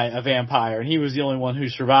out by a vampire, and he was the only one who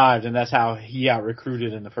survived, and that's how he got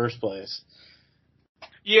recruited in the first place.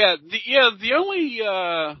 Yeah, the only,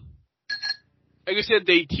 like I said,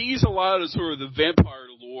 they tease a lot of sort of the vampire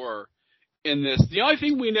lore in this. The only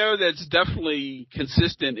thing we know that's definitely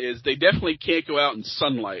consistent is they definitely can't go out in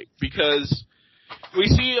sunlight, because we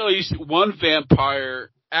see at least one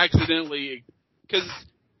vampire accidentally, because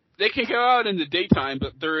they can go out in the daytime,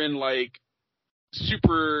 but they're in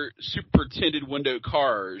super tinted window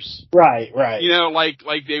cars. Right. You know, like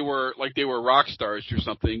they were rock stars or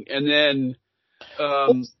something, and then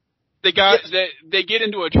they get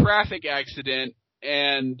into a traffic accident,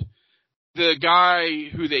 and the guy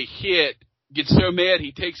who they hit gets so mad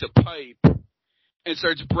he takes a pipe and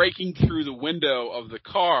starts breaking through the window of the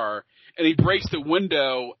car, and he breaks the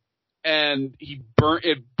window, and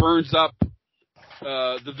it burns up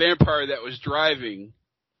the vampire that was driving.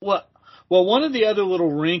 Well, one of the other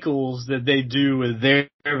little wrinkles that they do with their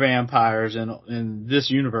vampires in this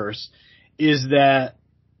universe is that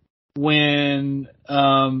when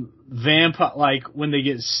when they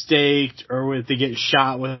get staked or if they get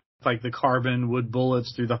shot with the carbon wood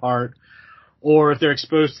bullets through the heart, or if they're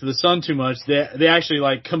exposed to the sun too much, they actually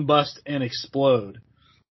combust and explode.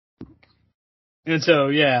 And so,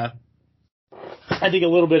 yeah, I think a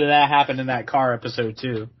little bit of that happened in that car episode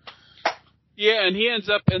too. Yeah, and he ends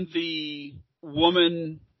up in the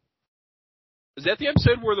woman. Is that the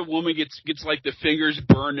episode where the woman gets the fingers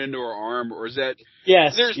burned into her arm, or is that?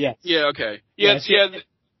 Yes. Yes. Yeah. Okay. Yes. Yeah.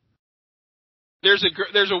 There's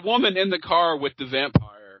a woman in the car with the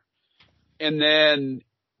vampire, and then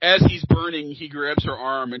as he's burning, he grabs her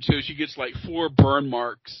arm, and so she gets 4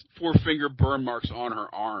 finger burn marks on her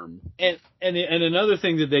arm. And another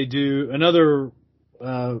thing that they do,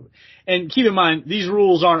 and keep in mind, these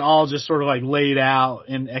rules aren't all just sort of laid out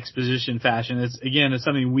in exposition fashion. It's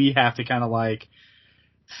something we have to kind of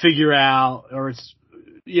figure out, or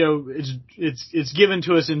it's given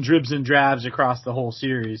to us in dribs and drabs across the whole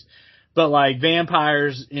series. But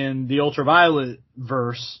vampires in the Ultraviolet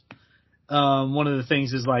verse, one of the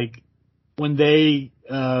things is when they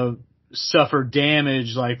suffer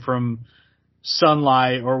damage from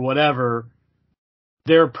sunlight or whatever,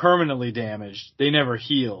 they're permanently damaged. They never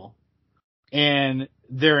heal. And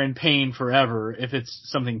they're in pain forever if it's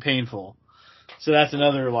something painful. So that's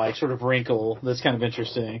another sort of wrinkle that's kind of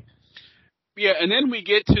interesting. Yeah, and then we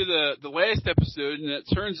get to the last episode, and it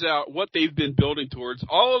turns out what they've been building towards.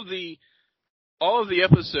 All of the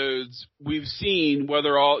episodes we've seen,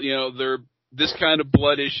 whether they're this kind of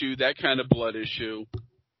blood issue, that kind of blood issue.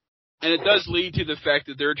 And it does lead to the fact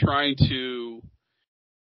that they're trying to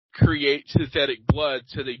create synthetic blood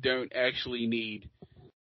so they don't actually need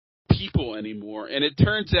people anymore. And it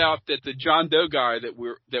turns out that the John Doe guy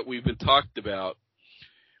that we've been talked about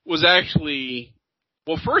was actually,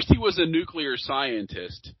 well, first he was a nuclear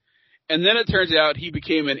scientist, and then it turns out he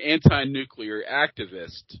became an anti-nuclear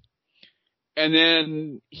activist. And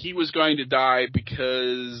then he was going to die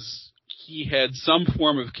because he had some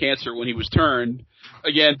form of cancer when he was turned,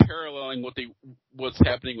 again paralleling what's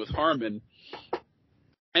happening with Harmon.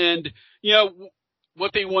 And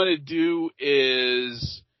what they want to do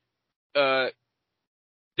is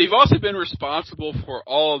they've also been responsible for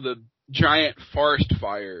all of the giant forest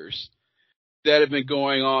fires that have been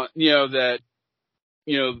going on, they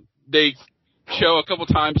show a couple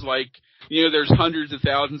times there's hundreds of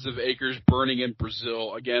thousands of acres burning in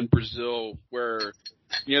Brazil. Again, Brazil, where,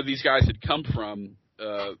 these guys had come from,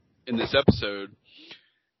 in this episode.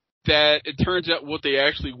 That it turns out what they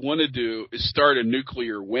actually want to do is start a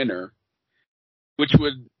nuclear winter, which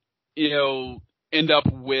would, end up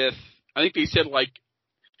with, I think they said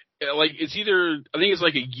it's either, I think it's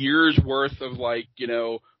a year's worth of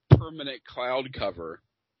permanent cloud cover.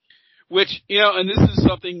 Which, and this is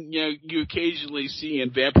something, you occasionally see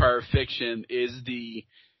in vampire fiction is the,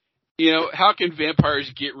 how can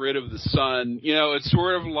vampires get rid of the sun? It's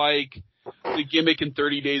sort of like the gimmick in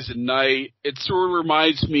 30 Days a Night. It sort of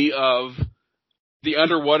reminds me of the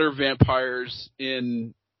underwater vampires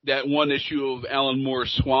in that one issue of Alan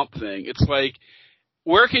Moore's Swamp Thing. It's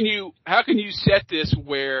how can you set this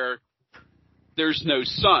where there's no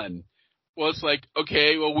sun? Well, it's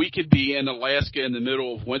okay, well, we could be in Alaska in the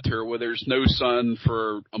middle of winter where there's no sun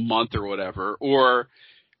for a month or whatever. Or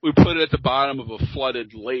we put it at the bottom of a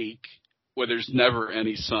flooded lake where there's never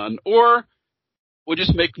any sun, or we'll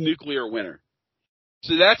just make nuclear winter.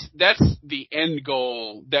 So that's the end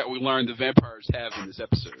goal that we learned the vampires have in this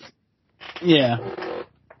episode. Yeah.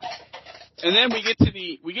 And then we get to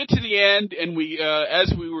the end, and we,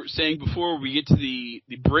 as we were saying before, we get to the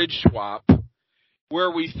bridge swap, where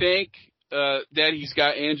we think that he's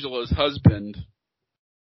got Angela's husband,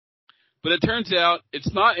 but it turns out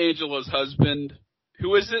it's not Angela's husband.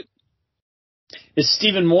 Who is it? It's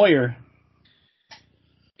Stephen Moyer.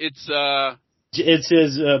 It's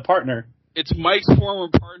his partner. It's Mike's former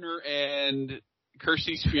partner and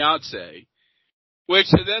Kirsty's fiance. Which,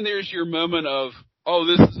 so then there's your moment of, oh,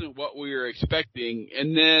 this isn't what we were expecting,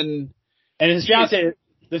 and then... And his fiance,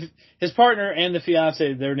 his partner and the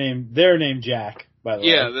fiance, they're named Jack, by the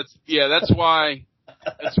way. That's why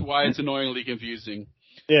it's annoyingly confusing.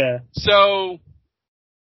 Yeah. So,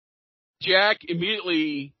 Jack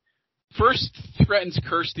immediately first threatens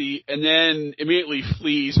Kirsty, and then immediately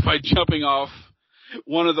flees by jumping off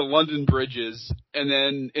one of the London bridges, and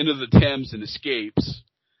then into the Thames and escapes.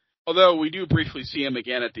 Although we do briefly see him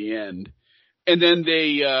again at the end. And then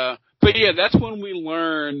but yeah, that's when we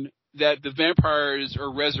learn that the vampires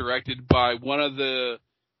are resurrected by the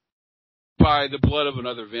blood of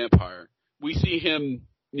another vampire. We see him,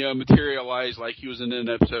 materialize like he was in an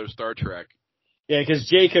episode of Star Trek. Yeah, because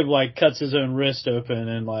Jacob, cuts his own wrist open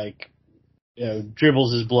and,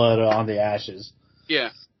 dribbles his blood on the ashes.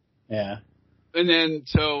 Yeah. Yeah. And then,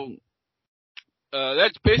 so,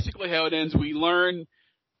 that's basically how it ends. We learn,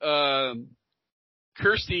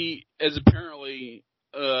 Kirsty is apparently,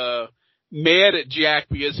 mad at Jack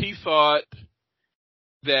because he thought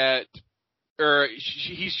that, or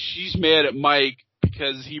she's mad at Mike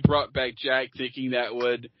because he brought back Jack thinking that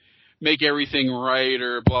would make everything right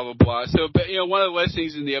or blah, blah, blah. So, but, one of the last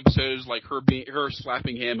things in the episode is her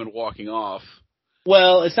slapping him and walking off.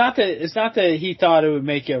 Well, it's not that he thought it would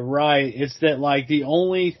make it right. It's that the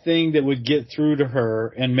only thing that would get through to her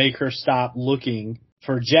and make her stop looking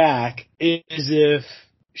for Jack is if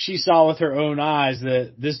she saw with her own eyes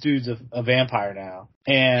that this dude's a vampire now.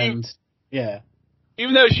 And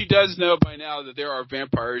even though she does know by now that there are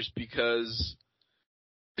vampires, because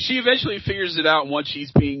she eventually figures it out once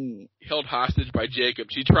she's being held hostage by Jacob.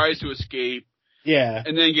 She tries to escape. Yeah.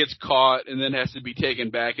 And then gets caught and then has to be taken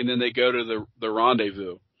back, and then they go to the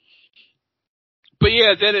rendezvous. But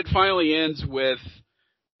yeah, then it finally ends with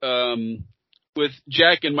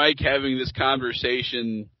Jack and Mike having this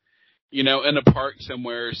conversation, in a park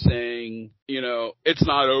somewhere saying, it's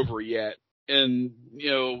not over yet. And,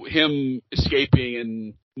 him escaping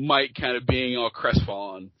and Mike kind of being all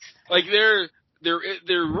crestfallen. There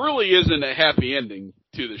really isn't a happy ending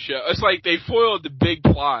to the show. It's like they foiled the big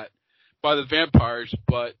plot by the vampires,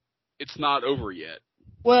 but it's not over yet.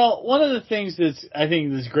 Well, one of the things I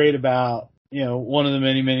think that's great about, one of the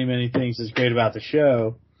many, many, many things that's great about the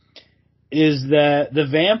show is that the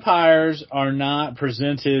vampires are not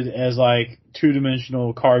presented as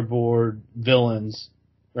two-dimensional cardboard villains,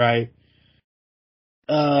 right?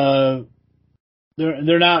 They're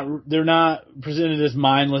not presented as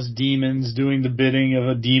mindless demons doing the bidding of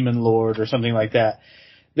a demon lord or something like that.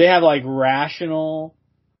 They have rational,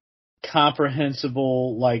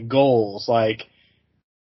 comprehensible goals.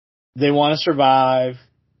 They want to survive.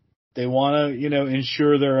 They want to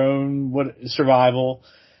ensure their own survival.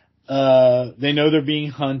 They know they're being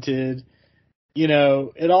hunted.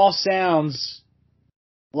 It all sounds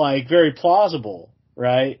very plausible,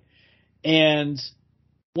 right? And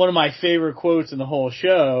one of my favorite quotes in the whole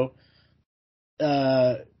show,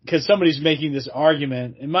 because somebody's making this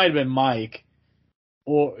argument, it might have been Mike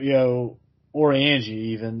or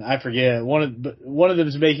Angie even, I forget. One of them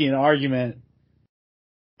is making an argument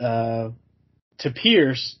to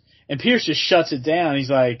Pierce, and Pierce just shuts it down. He's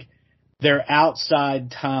like, "They're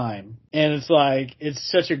outside time," and it's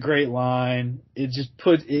such a great line. It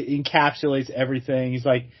encapsulates everything. He's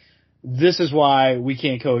like, "This is why we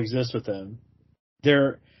can't coexist with them.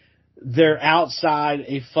 They're outside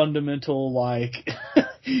a fundamental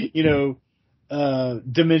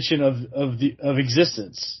dimension of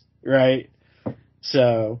existence, right?"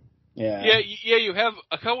 So, yeah. Yeah, you have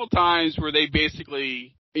a couple times where they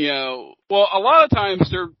basically, a lot of times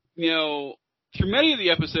they're, through many of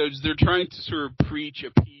the episodes, they're trying to sort of preach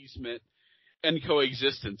appeasement and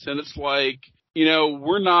coexistence. And it's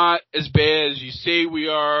we're not as bad as you say we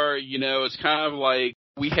are. It's kind of like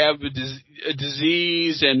we have a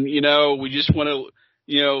disease and, we just want to,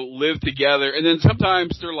 live together. And then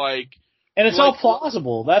sometimes they're and it's all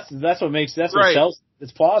plausible. That's what makes, that's what sells.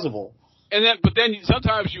 It's plausible. And then, but then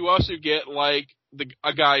sometimes you also get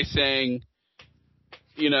a guy saying,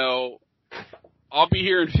 I'll be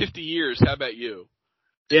here in 50 years. How about you?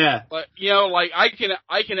 Yeah. But, I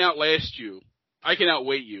can outlast you. I can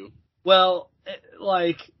outwait you. Well,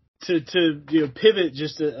 like, to pivot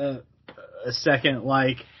just a second,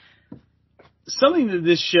 like, something that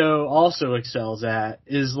this show also excels at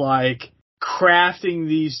is, like, crafting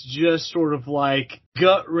these just sort of, like,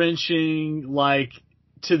 gut-wrenching, like,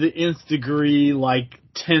 to the nth degree, like,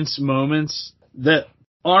 tense moments that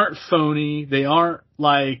aren't phony. They aren't,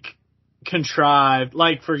 like, contrived.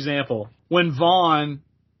 Like, for example, when Vaughn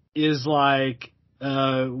is, like,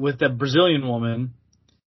 with that Brazilian woman,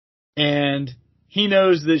 and he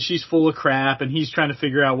knows that she's full of crap, and he's trying to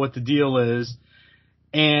figure out what the deal is,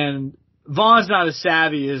 and Vaughn's not as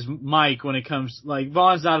savvy as Mike when it comes, like,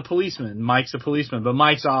 Vaughn's not a policeman. Mike's a policeman, but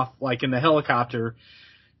Mike's off, like, in the helicopter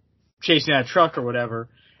chasing that truck or whatever.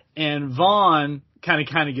 And Vaughn kind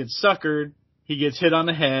of gets suckered. He gets hit on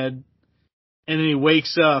the head, and then he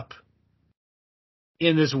wakes up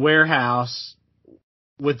in this warehouse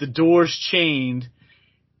with the doors chained,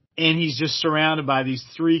 and he's just surrounded by these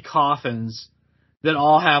 3 coffins that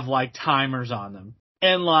all have, like, timers on them.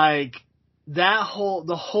 And, like, the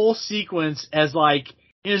whole sequence as, like,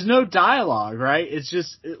 there's no dialogue, right? It's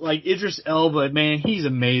just, like, Idris Elba, man, he's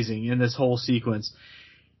amazing in this whole sequence.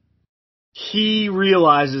 He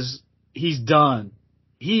realizes he's done.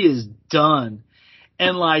 He is done.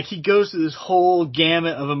 And, like, he goes through this whole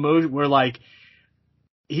gamut of emotion where, like,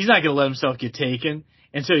 he's not going to let himself get taken.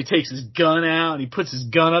 And so he takes his gun out and he puts his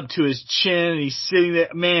gun up to his chin and he's sitting there.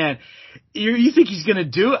 Man, you think he's going to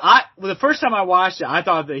do it? The first time I watched it, I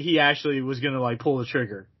thought that he actually was going to, like, pull the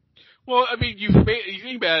trigger. Well, I mean, you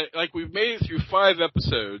think about it, like, we've made it through 5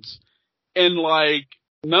 episodes and, like,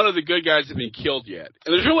 none of the good guys have been killed yet.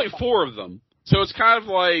 And there's only 4 of them. So it's kind of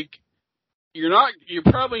like, you're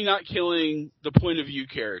probably not killing the point of view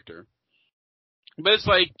character. But it's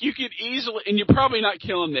like, you could easily, and you're probably not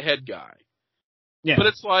killing the head guy. Yeah. But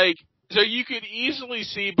it's like, so you could easily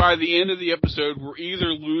see by the end of the episode, we're either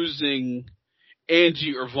losing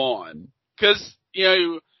Angie or Vaughn. Cause,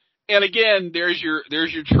 and again, there's your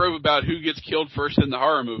trope about who gets killed first in the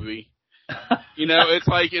horror movie. It's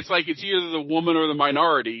like it's either the woman or the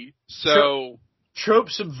minority. So. Trope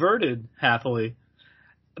subverted, happily.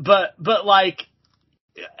 But like,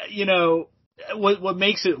 what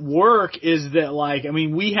makes it work is that, like, I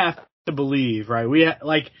mean, we have to believe, right?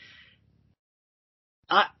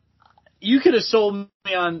 You could have sold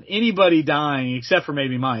me on anybody dying except for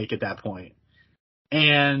maybe Mike at that point.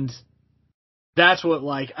 And that's what,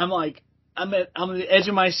 like, I'm on the edge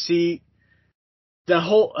of my seat. The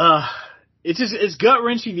whole, it's gut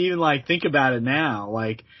wrenching to even, like, think about it now.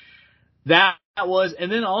 Like, that was,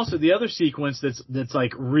 and then also the other sequence that's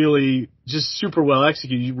like really just super well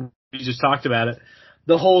executed. You just talked about it.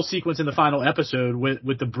 The whole sequence in the final episode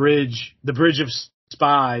with the bridge of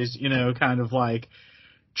spies, kind of like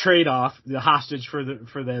trade-off, the hostage for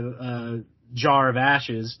the jar of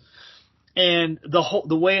ashes, and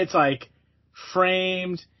the way it's, like,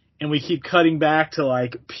 framed, and we keep cutting back to,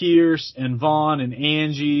 like, Pierce and Vaughn and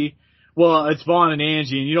Angie. Well, it's Vaughn and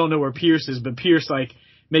Angie, and you don't know where Pierce is, but Pierce, like,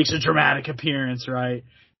 makes a dramatic appearance, right?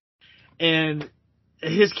 And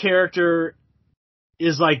his character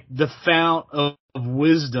is like the fount of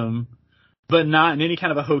wisdom, but not in any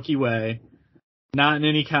kind of a hokey way, not in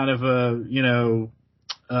any kind of a,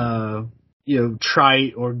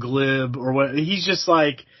 trite or glib or what. He's just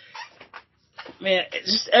like, man,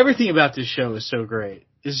 just everything about this show is so great.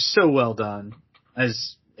 It's so well done.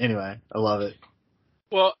 Anyway, I love it.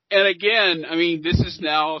 Well, and again, I mean, this is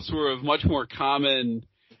now sort of much more common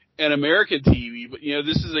in American TV, but,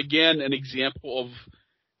 this is again an example of,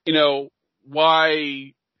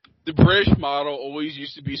 why the British model always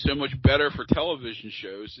used to be so much better for television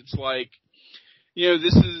shows. It's like,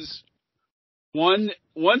 this is one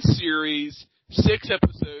series, 6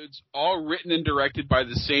 episodes, all written and directed by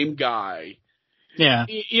the same guy. Yeah.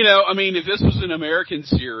 I mean, if this was an American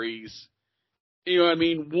series,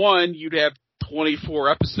 you'd have 24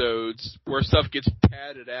 episodes where stuff gets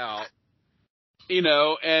padded out, and,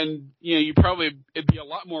 it'd be a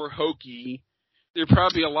lot more hokey. There'd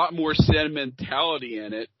probably be a lot more sentimentality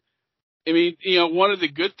in it. I mean, one of the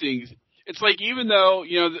good things, it's like, even though,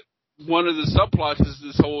 one of the subplots is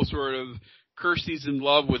this whole sort of Kirsty's in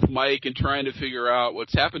love with Mike and trying to figure out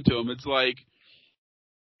what's happened to him. It's like,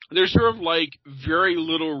 there's sort of like very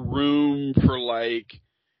little room for like,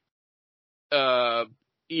 the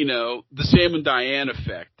Sam and Diane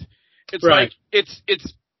effect. It's right. Like,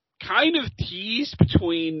 it's kind of teased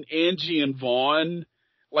between Angie and Vaughn,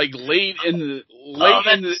 like late in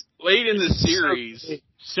the series.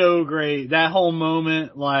 So great. That whole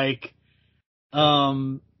moment, like,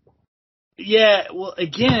 Yeah, well,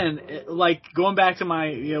 again, like going back to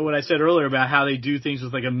my, what I said earlier about how they do things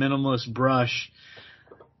with like a minimalist brush.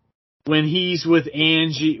 When he's with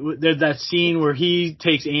Angie, there's that scene where he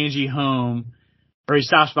takes Angie home, or he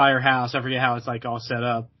stops by her house. I forget how it's like all set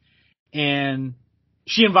up, and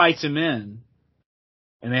she invites him in,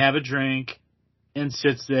 and they have a drink, and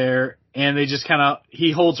sits there, and they just kind of,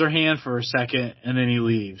 he holds her hand for a second, and then he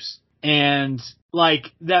leaves. And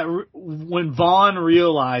like that, when Vaughn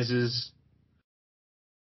realizes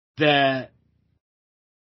that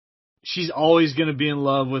she's always going to be in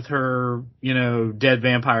love with her, undead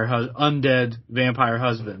vampire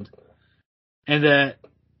husband, and that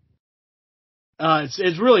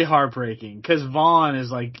it's really heartbreaking because Vaughn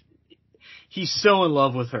is like, he's so in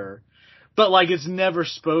love with her, but like it's never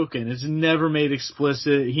spoken, it's never made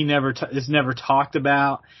explicit, it's never talked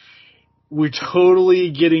about. We're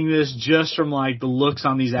totally getting this just from like the looks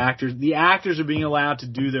on these actors. The actors are being allowed to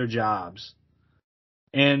do their jobs.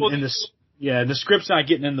 And the script's not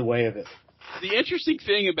getting in the way of it. The interesting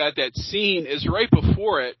thing about that scene is right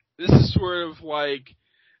before it, this is sort of like,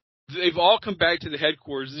 they've all come back to the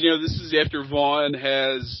headquarters. This is after Vaughn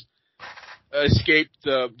has escaped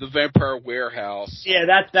the vampire warehouse. Yeah,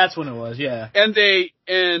 that's when it was, yeah.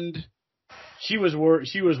 And she was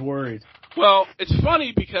worried. Well, it's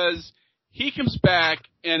funny because he comes back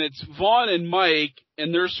and it's Vaughn and Mike,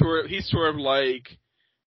 and he's sort of like,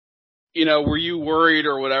 were you worried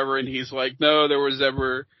or whatever? And he's like, no, there was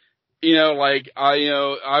ever,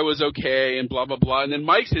 I was okay and blah, blah, blah. And then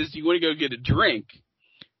Mike says, do you want to go get a drink?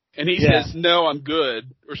 And he says, no, I'm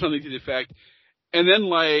good, or something to the effect. And then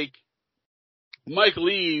like Mike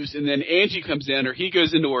leaves, and then Angie comes in, or he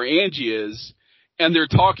goes into where Angie is, and they're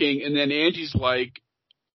talking, and then Angie's like,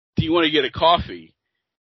 do you want to get a coffee?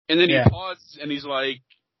 And then he pauses, and he's like,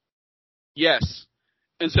 yes.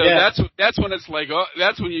 And so that's when it's like, oh,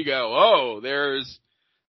 that's when you go, oh, there's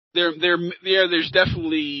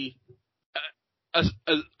definitely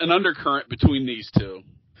an undercurrent between these two.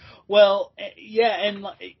 Well, yeah, and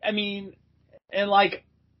I mean, and like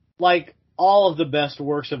all of the best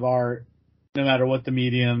works of art, no matter what the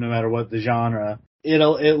medium, no matter what the genre,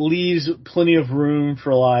 it leaves plenty of room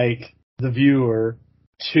for like the viewer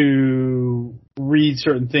to read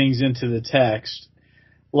certain things into the text.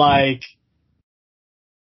 Like,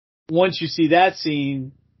 once you see that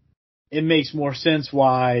scene, it makes more sense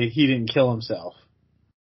why he didn't kill himself.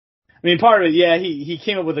 I mean, part of it, yeah, he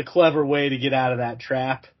came up with a clever way to get out of that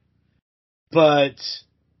trap, but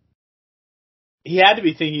he had to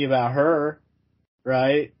be thinking about her,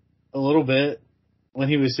 right? A little bit when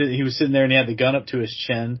he was sitting there and he had the gun up to his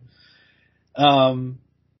chin. And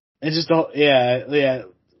just him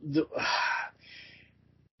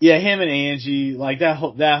and Angie, like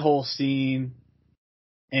that whole scene,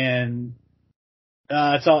 and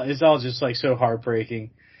it's all just like so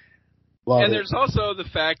heartbreaking. There's also the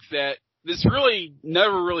fact that this really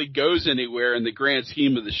never really goes anywhere in the grand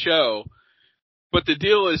scheme of the show. But the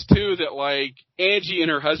deal is too that like Angie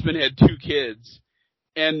and her husband had 2 kids,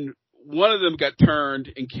 and one of them got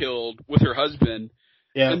turned and killed with her husband,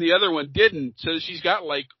 and the other one didn't. So she's got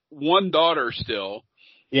like one daughter still.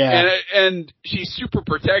 Yeah. And she's super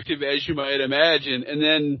protective, as you might imagine. And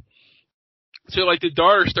then, so like the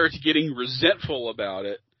daughter starts getting resentful about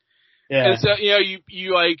it. Yeah. And so, you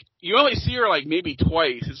only see her like maybe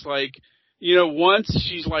twice. It's like, once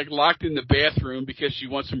she's like locked in the bathroom because she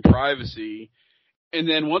wants some privacy. And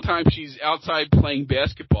then one time she's outside playing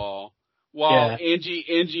basketball while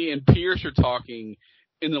Angie and Pierce are talking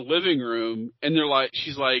in the living room. And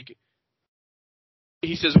she's like,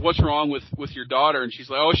 he says, what's wrong with your daughter? And she's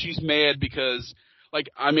like, oh, she's mad because like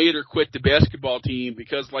I made her quit the basketball team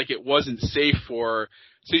because like it wasn't safe for her.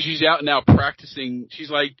 So she's out now practicing. She's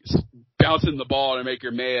like bouncing the ball to make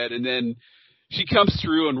her mad. And then she comes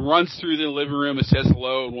through and runs through the living room and says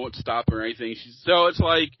hello and won't stop or anything. So it's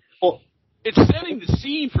like, it's setting the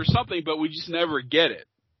scene for something, but we just never get it.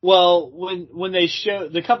 Well, when they show,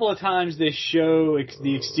 the couple of times they show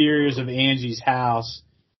the exteriors of Angie's house,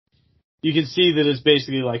 you can see that it's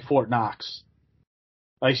basically like Fort Knox.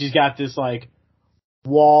 Like she's got this like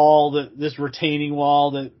wall, this retaining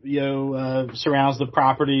wall that, surrounds the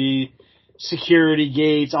property, security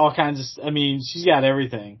gates, all kinds of, I mean, she's got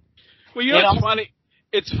everything. Well, it's funny.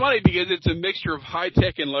 It's funny because it's a mixture of high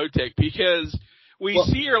tech and low tech, because we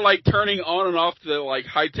see her like turning on and off the like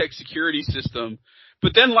high tech security system,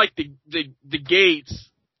 but then like the gates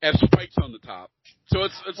have spikes on the top. So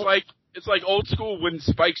it's like old school wooden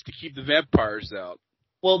spikes to keep the vampires out.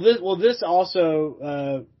 Well, this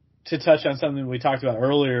also, to touch on something we talked about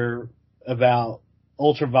earlier about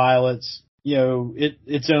Ultraviolet's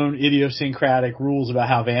its own idiosyncratic rules about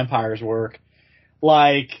how vampires work.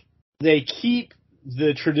 Like, they keep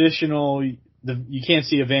the traditional, you can't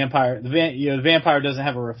see a vampire, the vampire doesn't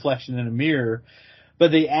have a reflection in a mirror,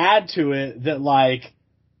 but they add to it that, like,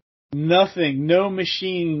 no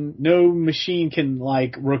machine can,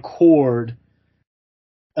 like, record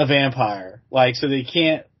a vampire. Like, so they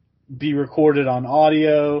can't be recorded on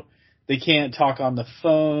audio, they can't talk on the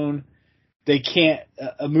phone,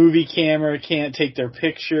 a movie camera can't take their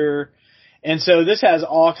picture. And so this has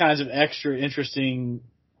all kinds of extra interesting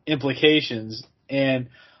implications, and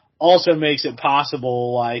also makes it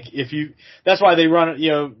possible, like, that's why they run,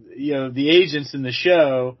 the agents in the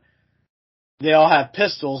show, they all have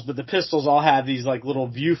pistols, but the pistols all have these, like, little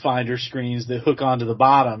viewfinder screens that hook onto the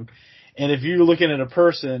bottom. And if you're looking at a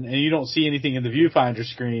person and you don't see anything in the viewfinder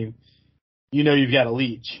screen, you've got a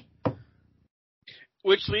leech.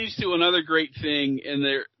 Which leads to another great thing, and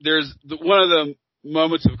there's one of the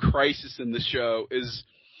moments of crisis in the show is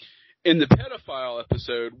in the pedophile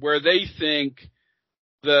episode where they think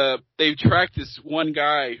they've tracked this one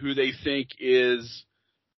guy who they think is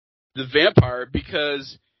the vampire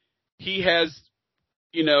because he has,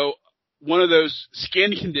 one of those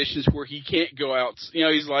skin conditions where he can't go out.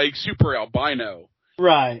 He's like super albino.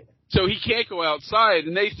 Right. So he can't go outside,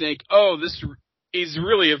 and they think, oh, this is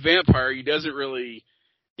really a vampire. He doesn't really,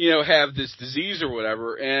 have this disease or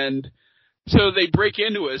whatever. And so they break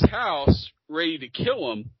into his house ready to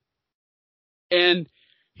kill him. And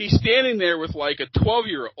he's standing there with, like, a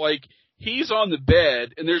 12-year-old. Like, he's on the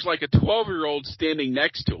bed, and there's, like, a 12-year-old standing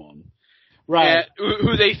next to him. Right.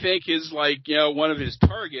 Who they think is, like, one of his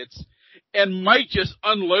targets. And Mike just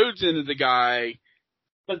unloads into the guy.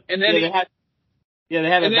 But, and then they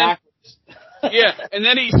have it backwards. Yeah, and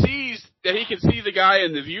then he sees that he can see the guy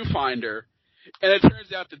in the viewfinder. And it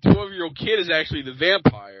turns out the 12-year-old kid is actually the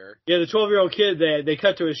vampire. Yeah, the 12-year-old kid, they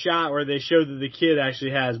cut to a shot where they show that the kid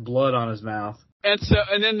actually has blood on his mouth. And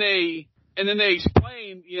then they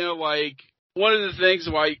explain, like, one of the things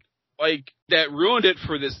like that ruined it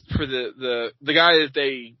for the guy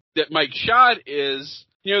that Mike shot is,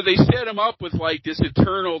 they set him up with, like, this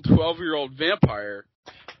eternal 12-year-old vampire.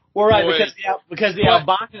 Well, right, because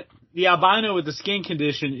the albino with the skin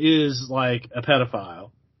condition is, like, a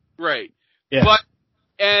pedophile. Right. Yeah.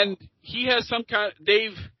 And he has some kind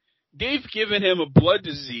they've given him a blood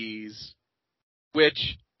disease,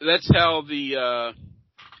 which that's how the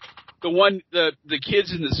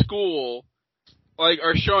kids in the school, like,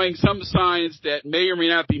 are showing some signs that may or may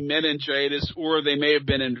not be meningitis, or they may have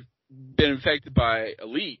been infected by a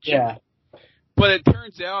leech. Yeah. But it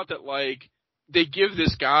turns out that, like, they give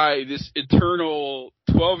this guy this eternal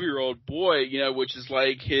 12-year-old boy, which is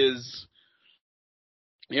like his,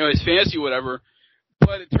 his fantasy, whatever.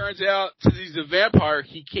 But it turns out, since he's a vampire,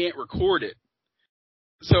 he can't record it.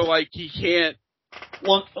 So, like, he can't.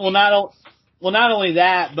 Well, not only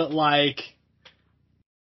that, but, like,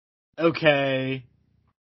 okay,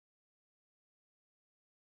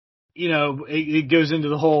 it goes into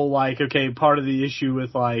the whole, like, okay, part of the issue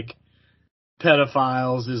with, like,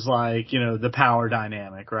 pedophiles is, like, the power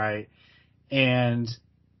dynamic, right? And,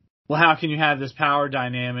 well, how can you have this power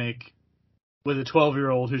dynamic with a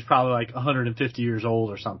 12-year-old who's probably, like, 150 years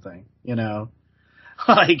old or something,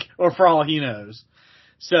 like, or for all he knows.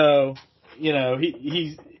 So,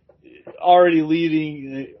 he's already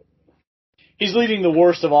leading the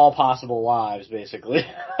worst of all possible lives, basically.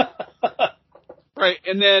 Right.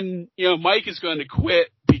 And then, Mike is going to quit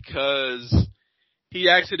because he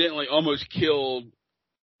accidentally almost killed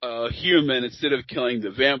a human instead of killing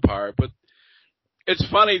the vampire. But it's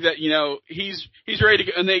funny that, he's ready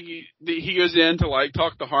to go, and he goes in to, like,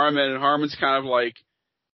 talk to Harmon, and Harmon's kind of like,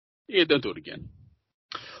 yeah, don't do it again.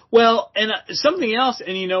 Well, and something else,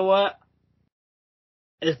 and you know what?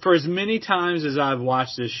 For as many times as I've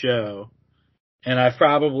watched this show, and I've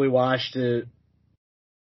probably watched it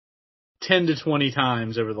 10 to 20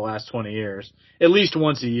 times over the last 20 years, at least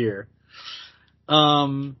once a year.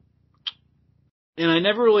 And I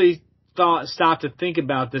never really stopped to think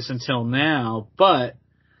about this until now, but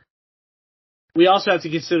we also have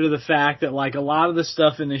to consider the fact that, like, a lot of the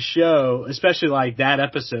stuff in this show, especially, like, that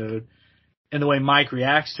episode and the way Mike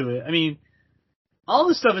reacts to it, I mean, all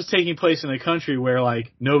this stuff is taking place in a country where,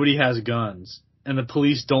 like, nobody has guns and the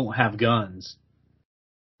police don't have guns.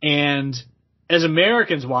 And as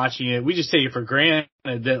Americans watching it, we just take it for granted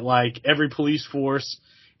that, like, every police force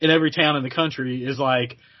in every town in the country is,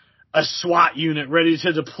 like, a SWAT unit ready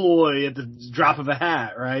to deploy at the drop of a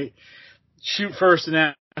hat, right? Shoot first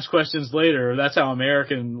and ask questions later. That's how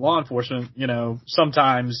American law enforcement,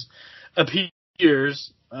 sometimes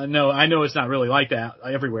appears. No, I know it's not really like that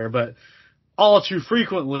everywhere, but all too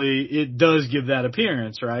frequently, it does give that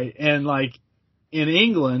appearance, right? And like in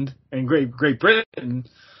England and Great Britain,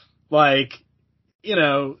 like, you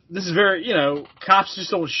know, this is very, you know, cops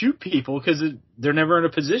just don't shoot people because they're never in a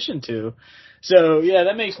position to. So yeah,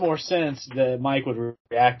 that makes more sense that Mike would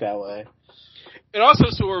react that way. It also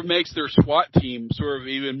sort of makes their SWAT team sort of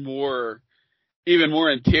even more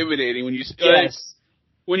intimidating when you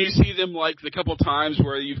when you see them, like the couple times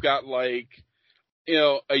where you've got, like, you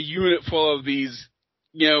know, a unit full of these,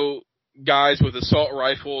 you know, guys with assault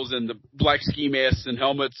rifles and the black ski masks and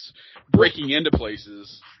helmets breaking into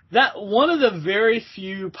places. That one of the very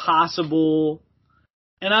few possible,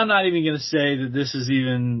 and I'm not even going to say that this is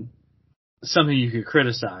even something you could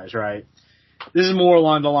criticize, right? This is more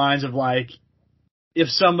along the lines of, like, if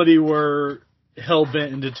somebody were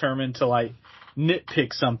hell-bent and determined to, like,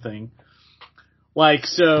 nitpick something. Like,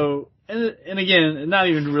 so, and again, not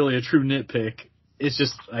even really a true nitpick. It's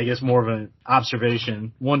just, I guess, more of an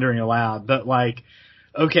observation, wondering aloud. But, like,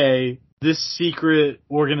 okay, this secret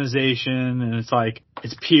organization, and it's like,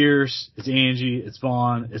 it's Pierce, it's Angie, it's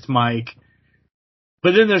Vaughn, it's Mike.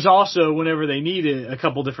 But then there's also, whenever they need it, a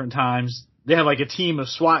couple different times, they have, like, a team of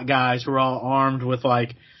SWAT guys who are all armed with,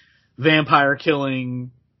 like,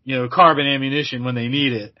 vampire-killing, you know, carbon ammunition when they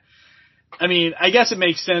need it. I mean, I guess it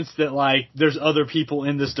makes sense that, like, there's other people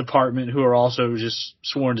in this department who are also just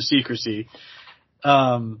sworn to secrecy.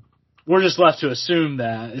 We're just left to assume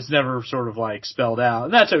that. It's never sort of, like, spelled out.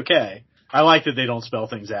 And that's okay. I like that they don't spell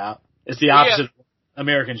things out. It's the opposite of what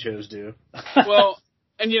American shows do. Well,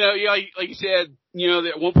 and, you know, like you said, you know,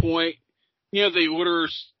 at one point, you know, they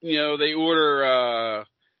order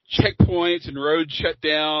checkpoints and roads shut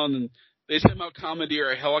down, and they somehow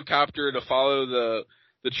commandeer a helicopter to follow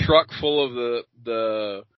the truck full of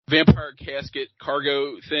the vampire casket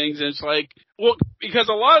cargo things. And it's like, well, because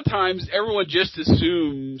a lot of times everyone just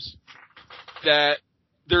assumes that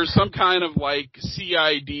there's some kind of, like,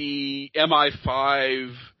 CID,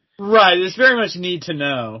 MI5. Right, it's very much need to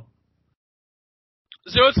know.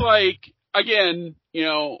 So it's like, again, you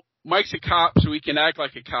know, Mike's a cop, so he can act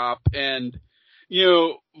like a cop, and, you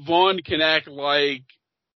know, Vaughn can act like,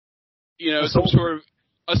 you know, some sort of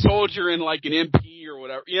a soldier in, like, an MP or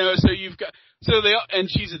whatever. You know, so you've got, and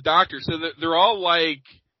she's a doctor, so they're all, like,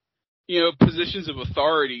 you know, positions of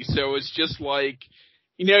authority. So it's just like,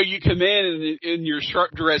 you know, you come in your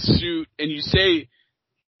sharp dress suit and you say,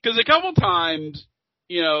 because a couple times,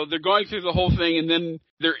 you know, they're going through the whole thing and then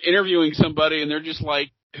they're interviewing somebody and they're just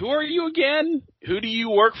like, who are you again? Who do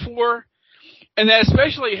you work for? And that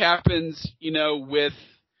especially happens, you know, with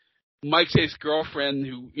Mike's ex-girlfriend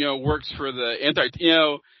who, you know, works for the you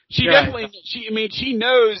know, she definitely, she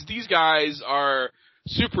knows these guys are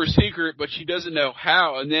super secret, but she doesn't know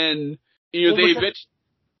how. And then, you know,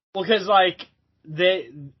 because like,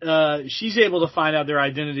 she's able to find out their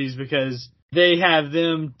identities because they have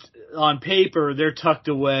them on paper, they're tucked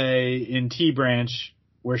away in T Branch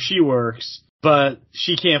where she works, but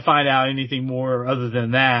she can't find out anything more other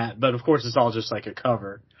than that. But of course, it's all just like a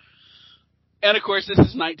cover. And of course, this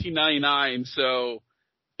is 1999, so,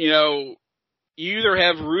 you know, you either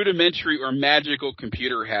have rudimentary or magical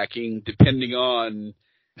computer hacking, depending on,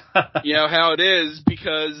 you know, how it is,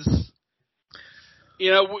 because,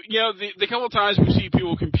 you know, the couple of times we see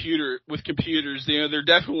people with computers, you know, they're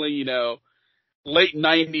definitely, you know, late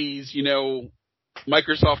 90s, you know,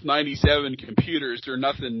 Microsoft 97 computers. They're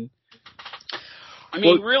nothing. I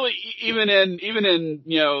mean, really, even in,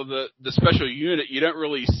 you know, the special unit, you don't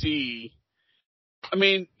really see. I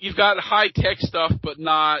mean, you've got high-tech stuff, but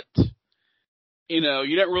not, you know,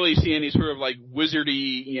 you don't really see any sort of, like,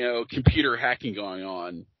 wizardy, you know, computer hacking going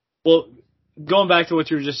on. Well, going back to what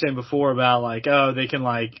you were just saying before about, like, oh, they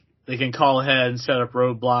can call ahead and set up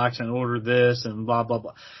roadblocks and order this and blah, blah,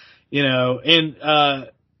 blah. You know, and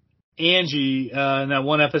Angie, in that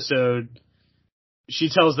one episode, she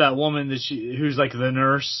tells that woman who's, like, the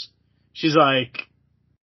nurse, she's like,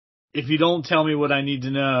 if you don't tell me what I need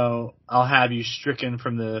to know, I'll have you stricken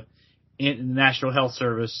from the National Health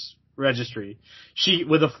Service registry.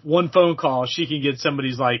 With one phone call, she can get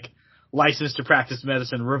somebody's, like, license to practice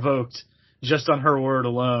medicine revoked just on her word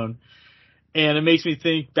alone. And it makes me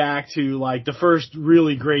think back to, like, the first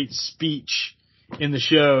really great speech in the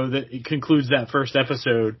show that it concludes that first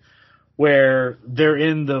episode where they're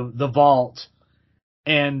in the vault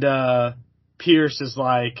and Pierce is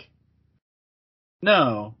like,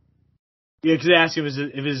 no. Yeah, because they ask him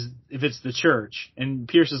if it's the church, and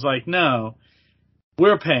Pierce is like, "No,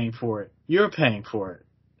 we're paying for it. You're paying for it.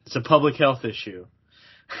 It's a public health issue."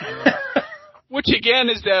 Which again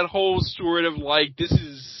is that whole sort of like, this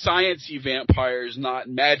is science-y vampires, not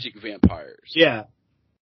magic vampires. Yeah.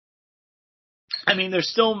 I mean, there's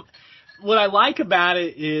still, what I like about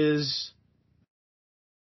it is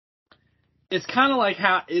it's kind of like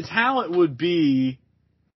how it would be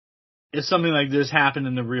if something like this happened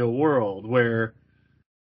in the real world, where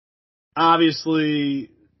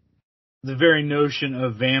obviously the very notion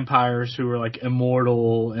of vampires who are like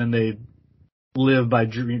immortal and they live by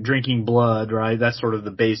drinking blood, right? That's sort of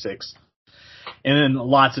the basics. And then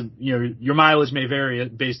lots of, your mileage may vary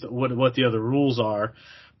based on what the other rules are.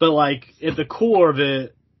 But like at the core of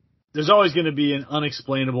it, there's always going to be an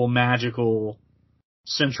unexplainable magical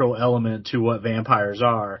central element to what vampires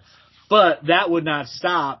are. But that would not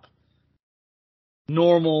stop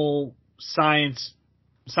normal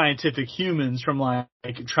scientific humans from like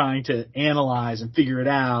trying to analyze and figure it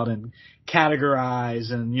out and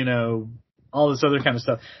categorize and, all this other kind of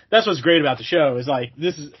stuff. That's what's great about the show is like,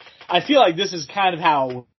 I feel like this is kind of how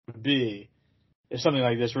it would be if something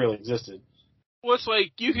like this really existed. Well, it's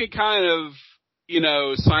like you can kind of,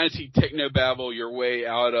 sciencey technobabble your way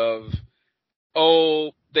out of,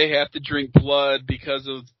 they have to drink blood because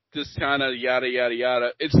of this kind of yada, yada,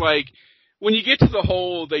 yada. It's like when you get to the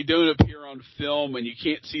whole they don't appear on film and you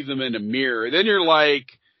can't see them in a mirror, then you're like,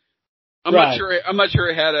 I'm not sure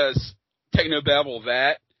it had a technobabble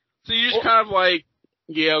that. So you just kind of like,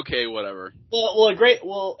 yeah, okay, whatever. Well,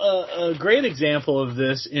 a great example of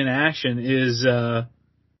this in action is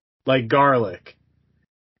like garlic.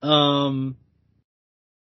 I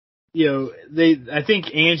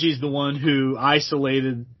think Angie's the one who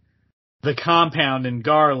isolated the compound in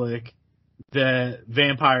garlic that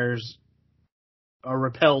vampires are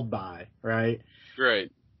repelled by, right?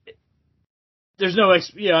 Right. There's no,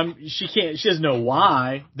 she doesn't know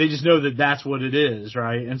why. They just know that that's what it is,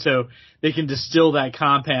 right? And so they can distill that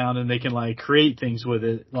compound and they can like create things with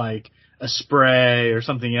it, like a spray or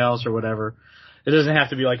something else or whatever. It doesn't have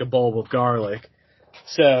to be like a bulb of garlic.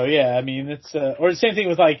 So yeah, I mean, it's, or the same thing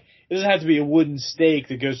with like, it doesn't have to be a wooden stake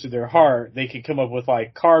that goes through their heart. They can come up with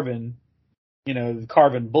like carbon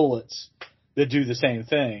bullets that do the same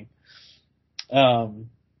thing.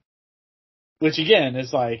 Which again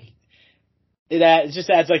is like, it just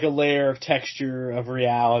adds like a layer of texture of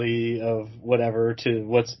reality of whatever to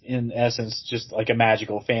what's in essence just like a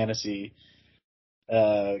magical fantasy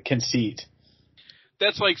conceit.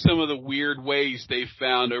 That's like some of the weird ways they've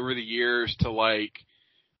found over the years to like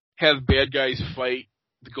have bad guys fight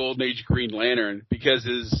the Golden Age Green Lantern because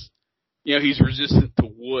he's resistant to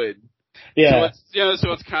wood. Yeah.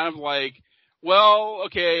 So it's kind of like, well,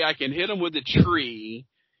 okay, I can hit him with a tree.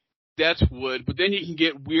 That's wood, but then you can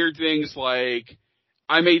get weird things like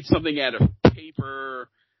I made something out of paper,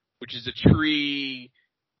 which is a tree,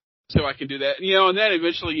 so I can do that. And then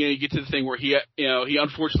eventually, you get to the thing where he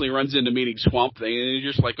unfortunately runs into meeting Swamp Thing, and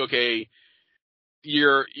you're just like, okay,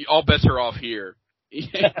 all bets are off here.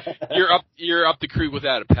 You're up the creek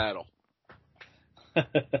without a paddle.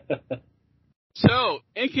 So,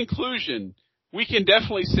 in conclusion, we can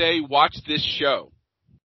definitely say watch this show.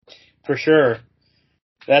 For sure.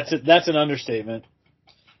 That's an understatement.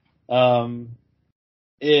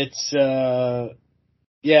 It's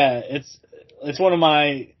one of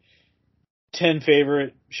my 10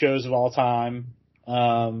 favorite shows of all time.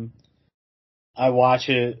 I watch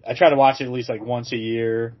it. I try to watch it at least like once a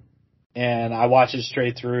year, and I watch it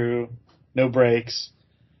straight through, no breaks.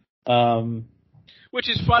 Which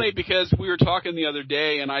is funny because we were talking the other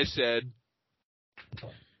day, and I said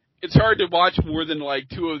it's hard to watch more than like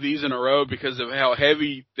 2 of these in a row because of how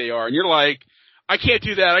heavy they are. And you're like, I can't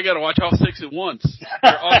do that. I got to watch all 6 at once,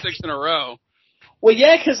 or all 6 in a row. Well,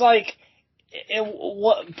 yeah, because like,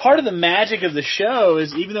 part of the magic of the show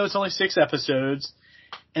is even though it's only 6 episodes,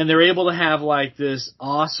 and they're able to have like this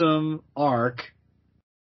awesome arc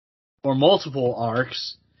or multiple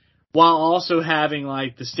arcs, while also having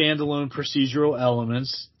like the standalone procedural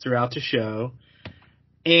elements throughout the show,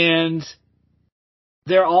 and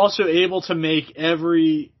they're also able to make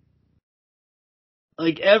every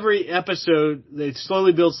episode, they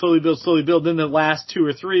slowly build. Then the last 2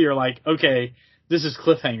 or 3 are like, okay, this is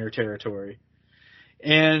cliffhanger territory.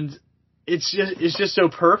 And it's just so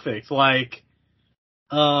perfect. Like,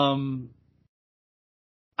 I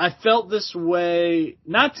felt this way,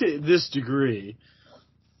 not to this degree,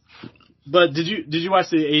 but did you watch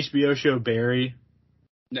the HBO show Barry?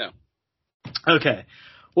 No. Okay.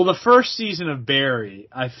 Well, the first season of Barry,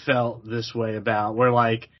 I felt this way about, where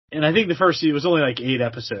like, and I think the first season was only like 8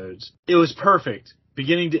 episodes. It was perfect,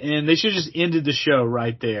 beginning to end. They should have just ended the show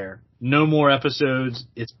right there. No more episodes.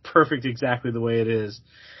 It's perfect exactly the way it is.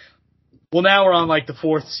 Well, now we're on like the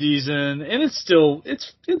 4th season, and it's still,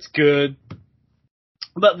 it's good.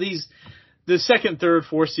 But this the second, third,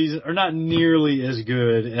 fourth season are not nearly as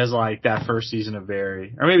good as like that first season of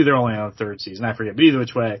Barry, or maybe they're only on the third season. I forget, but either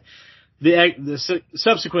which way, the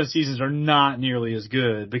subsequent seasons are not nearly as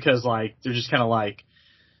good because like they're just kind of like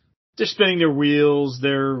they're spinning their wheels,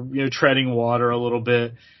 they're treading water a little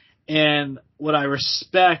bit. And what I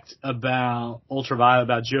respect about Ultraviolet,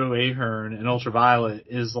 about Joe Ahern and Ultraviolet,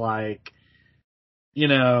 is like,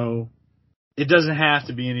 it doesn't have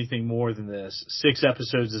to be anything more than this. 6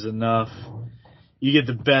 episodes is enough. You get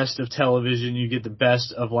the best of television. You get the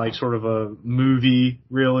best of like sort of a movie,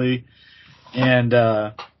 really. And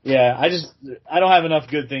I don't have enough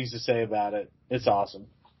good things to say about it. It's awesome.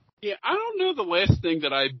 Yeah, I don't know the last thing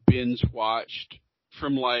that I binge watched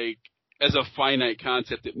from like as a finite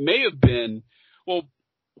concept. It may have been, well,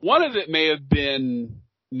 one of it may have been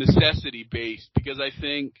necessity based because I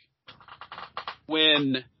think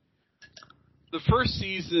when the first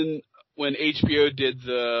season, when HBO did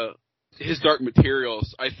his Dark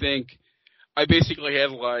Materials, I think I basically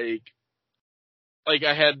had like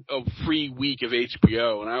I had a free week of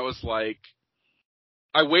HBO, and I was like,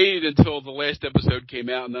 I waited until the last episode came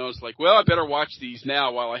out, and then I was like, well, I better watch these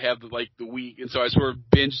now while I have the week, and so I sort of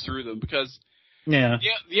binged through them because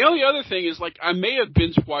the only other thing is like I may have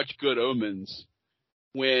binge watched Good Omens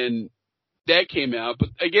when that came out, but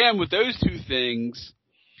again with those two things,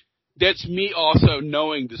 that's me also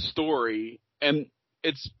knowing the story, and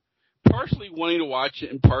it's partially wanting to watch it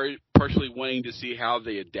and partially wanting to see how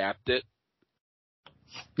they adapt it.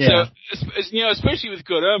 Yeah. So, especially with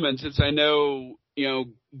Good Omens, since I know,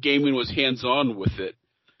 Gaiman was hands-on with it.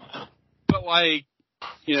 But, like,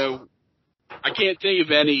 I can't think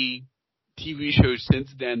of any TV shows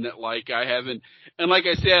since then that, like, I haven't. And like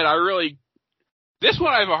I said, this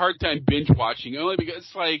one I have a hard time binge-watching, only because,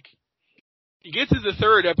 like, you get to the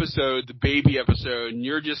third episode, the baby episode, and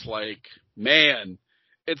you're just like, man,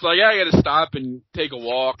 it's like, I gotta stop and take a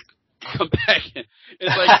walk, come back.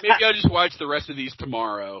 It's like, maybe I'll just watch the rest of these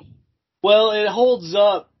tomorrow. Well, it holds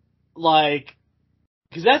up, like,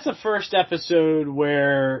 because that's the first episode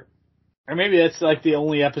where, or maybe that's like the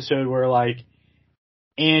only episode where, like,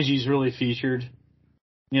 Angie's really featured,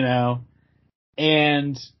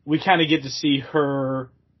 and we kind of get to see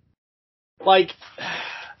her, like,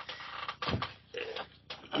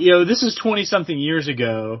 this is 20-something years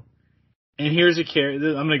ago, and here's a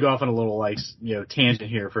character. I'm going to go off on a little, like, tangent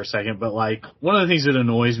here for a second, but, like, one of the things that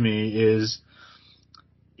annoys me is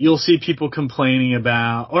you'll see people complaining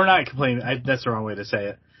about, or not complaining, that's the wrong way to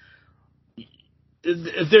say it.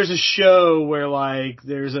 If there's a show where, like,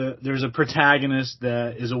 there's a protagonist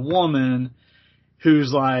that is a woman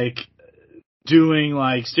who's, like, doing,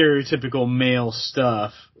 like, stereotypical male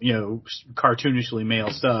stuff, cartoonishly male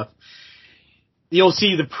stuff, you'll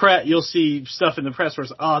see stuff in the press where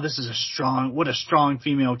it's, oh, this is what a strong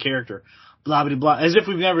female character, blah, blah, blah, as if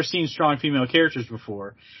we've never seen strong female characters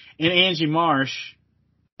before. And Angie Marsh,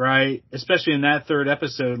 right, especially in that third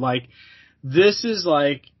episode, like, this is,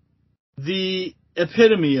 like, the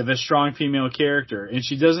epitome of a strong female character. And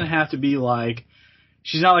she doesn't have to be, like,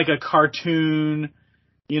 she's not like a cartoon,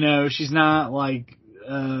 she's not like,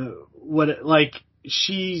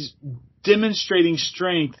 she's demonstrating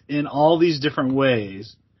strength in all these different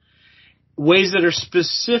ways that are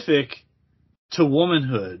specific to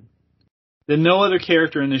womanhood that no other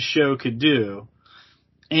character in this show could do.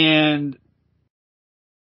 And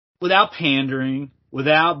without pandering,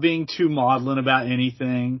 without being too maudlin about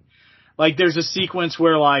anything. Like, there's a sequence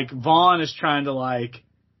where, like, Vaughn is trying to, like,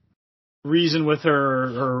 reason with her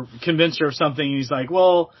or convince her of something, and he's like,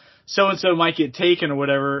 well, so-and-so might get taken or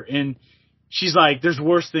whatever, and she's like, there's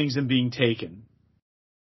worse things than being taken.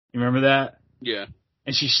 You remember that? Yeah.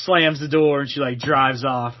 And she slams the door and she, like, drives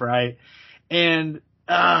off, right? And,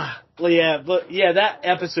 that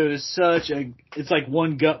episode is it's like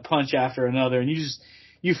one gut punch after another, and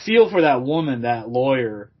you feel for that woman, that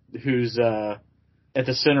lawyer, who's, at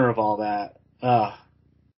the center of all that.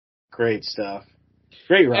 Great stuff.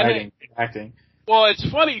 Great writing, acting. Well, it's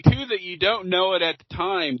funny, too, that you don't know it at the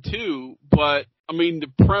time, too, but, I mean,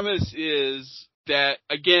 the premise is that,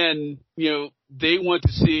 again, they want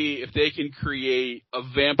to see if they can create a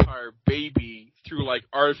vampire baby through, like,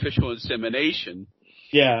 artificial insemination.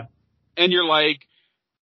 Yeah. And you're like,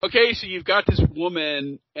 okay, so you've got this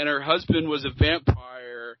woman, and her husband was a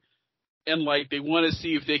vampire, and, like, they want to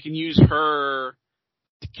see if they can use her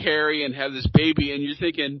to carry and have this baby, and you're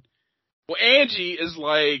thinking, well, Angie is,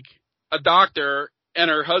 like, a doctor, and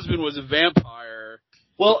her husband was a vampire.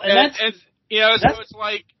 Well, and so it's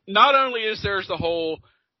like, not only is there's the whole,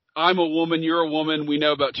 I'm a woman, you're a woman, we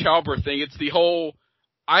know about childbirth thing, it's the whole,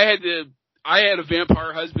 I had to I had a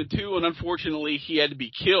vampire husband too, and unfortunately he had to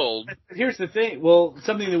be killed. Here's the thing. Well,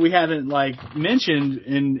 something that we haven't mentioned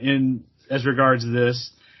in as regards to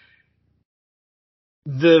this,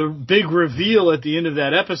 the big reveal at the end of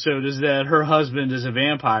that episode is that her husband is a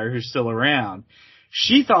vampire who's still around.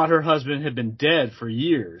 She thought her husband had been dead for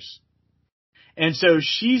years. And so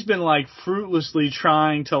she's been fruitlessly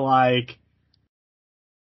trying to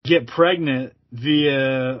get pregnant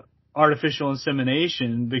via artificial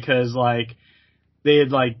insemination because they had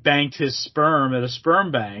banked his sperm at a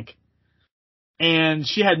sperm bank. And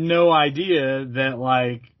she had no idea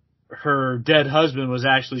that her dead husband was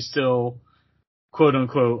actually still quote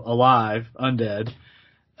unquote alive, undead.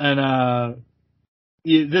 And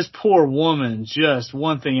this poor woman, just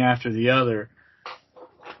one thing after the other.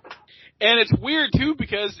 And it's weird too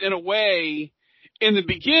because in a way, in the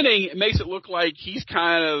beginning, it makes it look like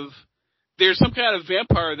there's some kind of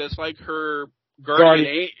vampire that's like her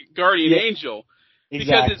guardian angel.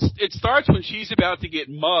 Exactly. Because it starts when she's about to get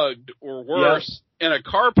mugged or worse in a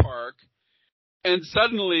car park, and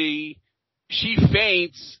suddenly she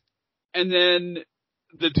faints, and then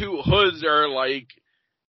the two hoods are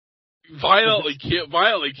violently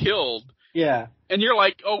killed. Yeah. And you're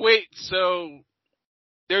like, oh wait, so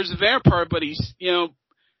there's a vampire, but he's,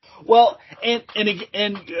 Well, and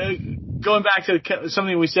going back to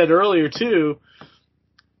something we said earlier too,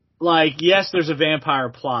 yes, there's a vampire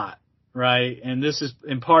plot, right? And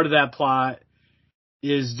part of that plot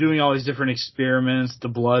is doing all these different experiments, the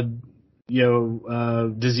blood,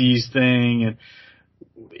 disease thing, and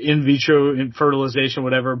in vitro fertilization,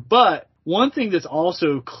 whatever. But one thing that's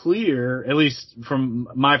also clear, at least from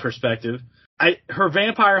my perspective, her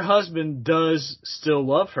vampire husband does still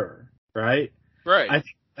love her, right? Right.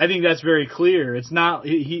 I think that's very clear. It's not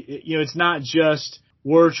it's not just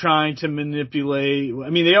we're trying to manipulate. I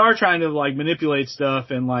mean, they are trying to manipulate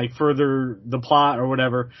stuff and further the plot or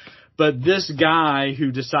whatever. But this guy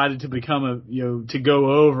who decided to become to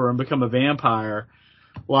go over and become a vampire,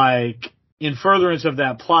 in furtherance of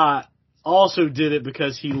that plot, also did it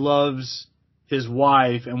because he loves his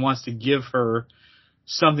wife and wants to give her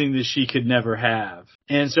something that she could never have.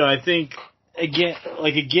 And so I think again,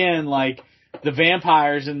 the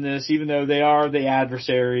vampires in this, even though they are the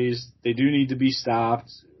adversaries, they do need to be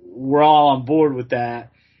stopped. We're all on board with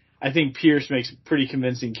that. I think Pierce makes a pretty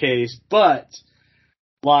convincing case, but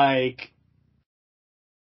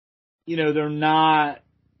they're not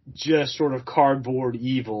just sort of cardboard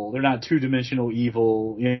evil. They're not two-dimensional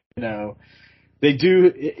evil, They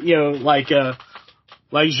do, like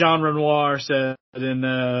Jean Renoir said in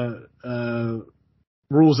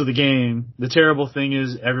Rules of the Game, the terrible thing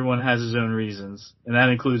is everyone has his own reasons, and that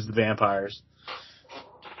includes the vampires.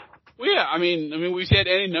 Well, yeah, I mean, we've said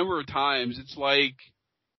any number of times, it's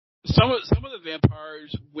some of the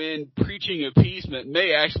vampires, when preaching appeasement,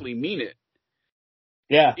 may actually mean it.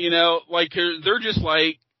 Yeah. They're just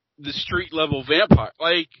the street level vampire.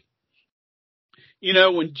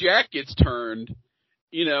 When Jack gets turned,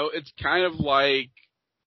 it's kind of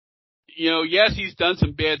yes, he's done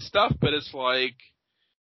some bad stuff, but it's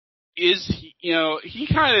he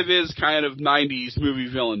kind of is 90s movie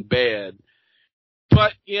villain bad.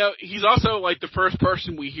 But, he's also the first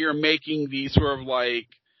person we hear making the sort of why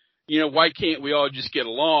can't we all just get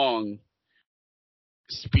along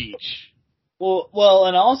speech. Well,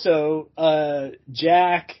 and also,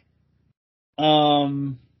 Jack,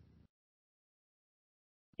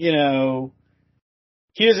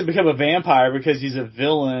 he doesn't become a vampire because he's a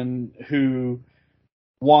villain who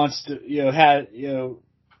wants to,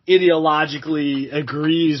 ideologically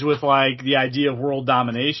agrees with the idea of world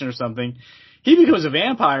domination or something. He becomes a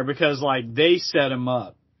vampire because they set him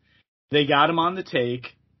up. They got him on the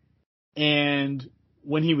take, and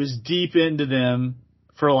when he was deep into them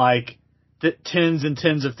for the tens and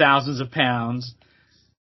tens of thousands of pounds,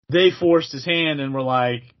 they forced his hand and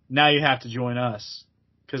were now you have to join us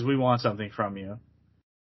because we want something from you.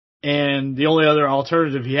 And the only other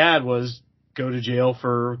alternative he had was go to jail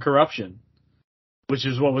for corruption, which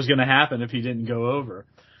is what was going to happen if he didn't go over.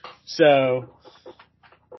 So,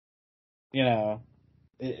 again,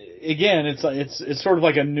 it's sort of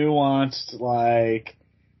a nuanced,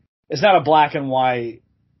 it's not a black and white.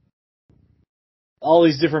 All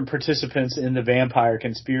these different participants in the vampire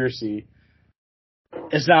conspiracy.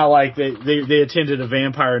 It's not like they attended a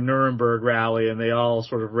vampire Nuremberg rally and they all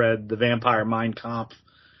sort of read the vampire Mein Kampf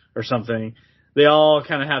or something. They all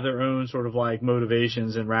kind of have their own sort of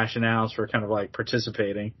motivations and rationales for kind of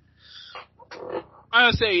participating. I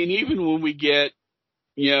would say, and even when we get,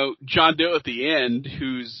 John Doe at the end,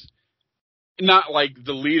 who's not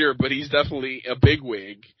the leader, but he's definitely a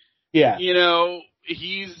bigwig. Yeah.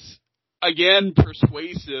 He's again,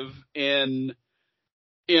 persuasive in,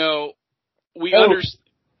 we understand.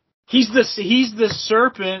 He's the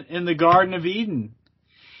serpent in the Garden of Eden.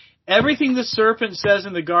 Everything the serpent says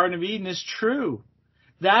in the Garden of Eden is true.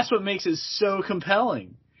 That's what makes it so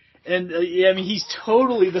compelling. And, he's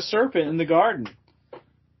totally the serpent in the garden.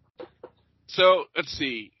 So, let's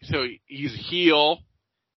see. So, he's heel.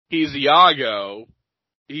 He's Iago.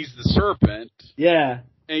 He's the serpent. Yeah.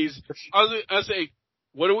 And I'll say,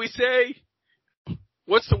 what do we say?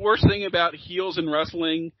 What's the worst thing about heels in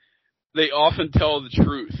wrestling? They often tell the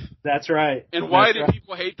truth. That's right. And why do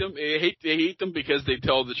people hate them? They hate them because they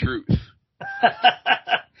tell the truth.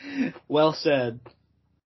 Well said.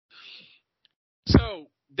 So,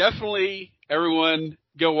 definitely, everyone,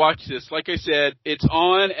 go watch this. Like I said, it's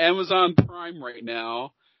on Amazon Prime right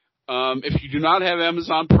now. If you do not have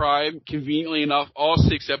Amazon Prime, conveniently enough, all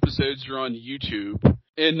 6 episodes are on YouTube.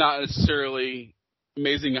 And not necessarily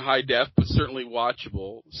amazing high def, but certainly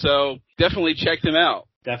watchable. So, definitely check them out.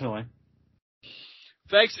 Definitely.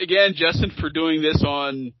 Thanks again, Justin, for doing this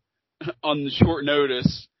on the short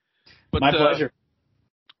notice. But, my pleasure.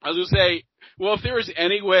 I was going to say, well, if there was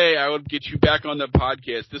any way I would get you back on the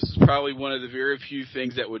podcast, this is probably one of the very few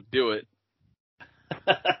things that would do it.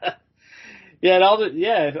 We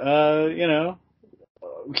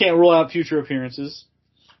can't rule out future appearances.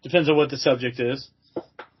 Depends on what the subject is.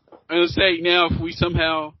 I was going to say, now,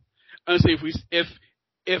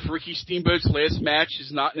 if Ricky Steamboat's last match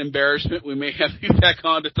is not an embarrassment, we may have you back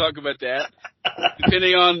on to talk about that.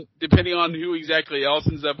 Depending on who exactly else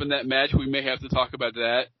ends up in that match, we may have to talk about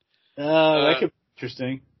that. That could be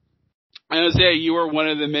interesting. I was say you are one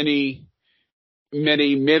of the many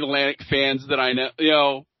Mid-Atlantic fans that I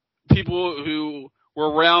know. People who were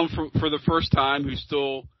around for the first time who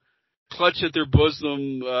still clutch at their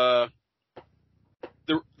bosom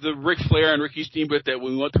the Ric Flair and Ricky Steamboat that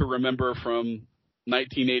we want to remember from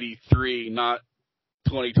 1983, not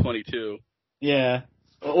 2022. Yeah,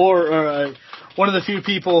 or one of the few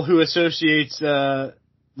people who associates the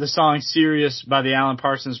song "Sirius" by the Alan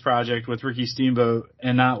Parsons Project with Ricky Steamboat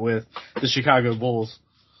and not with the Chicago Bulls.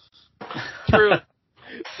 True.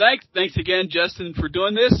 Thanks again, Justin, for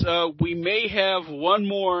doing this. We may have one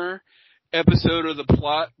more episode of The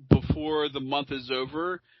Plot before the month is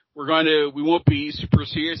over. We won't be super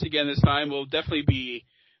serious again this time. We'll definitely be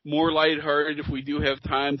more lighthearted if we do have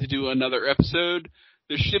time to do another episode.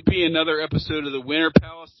 There should be another episode of the Winter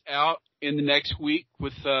Palace out in the next week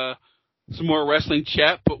with some more wrestling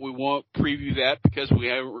chat, but we won't preview that because we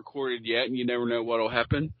haven't recorded yet, and you never know what will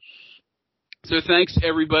happen. So thanks,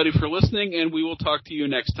 everybody, for listening, and we will talk to you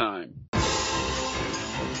next time.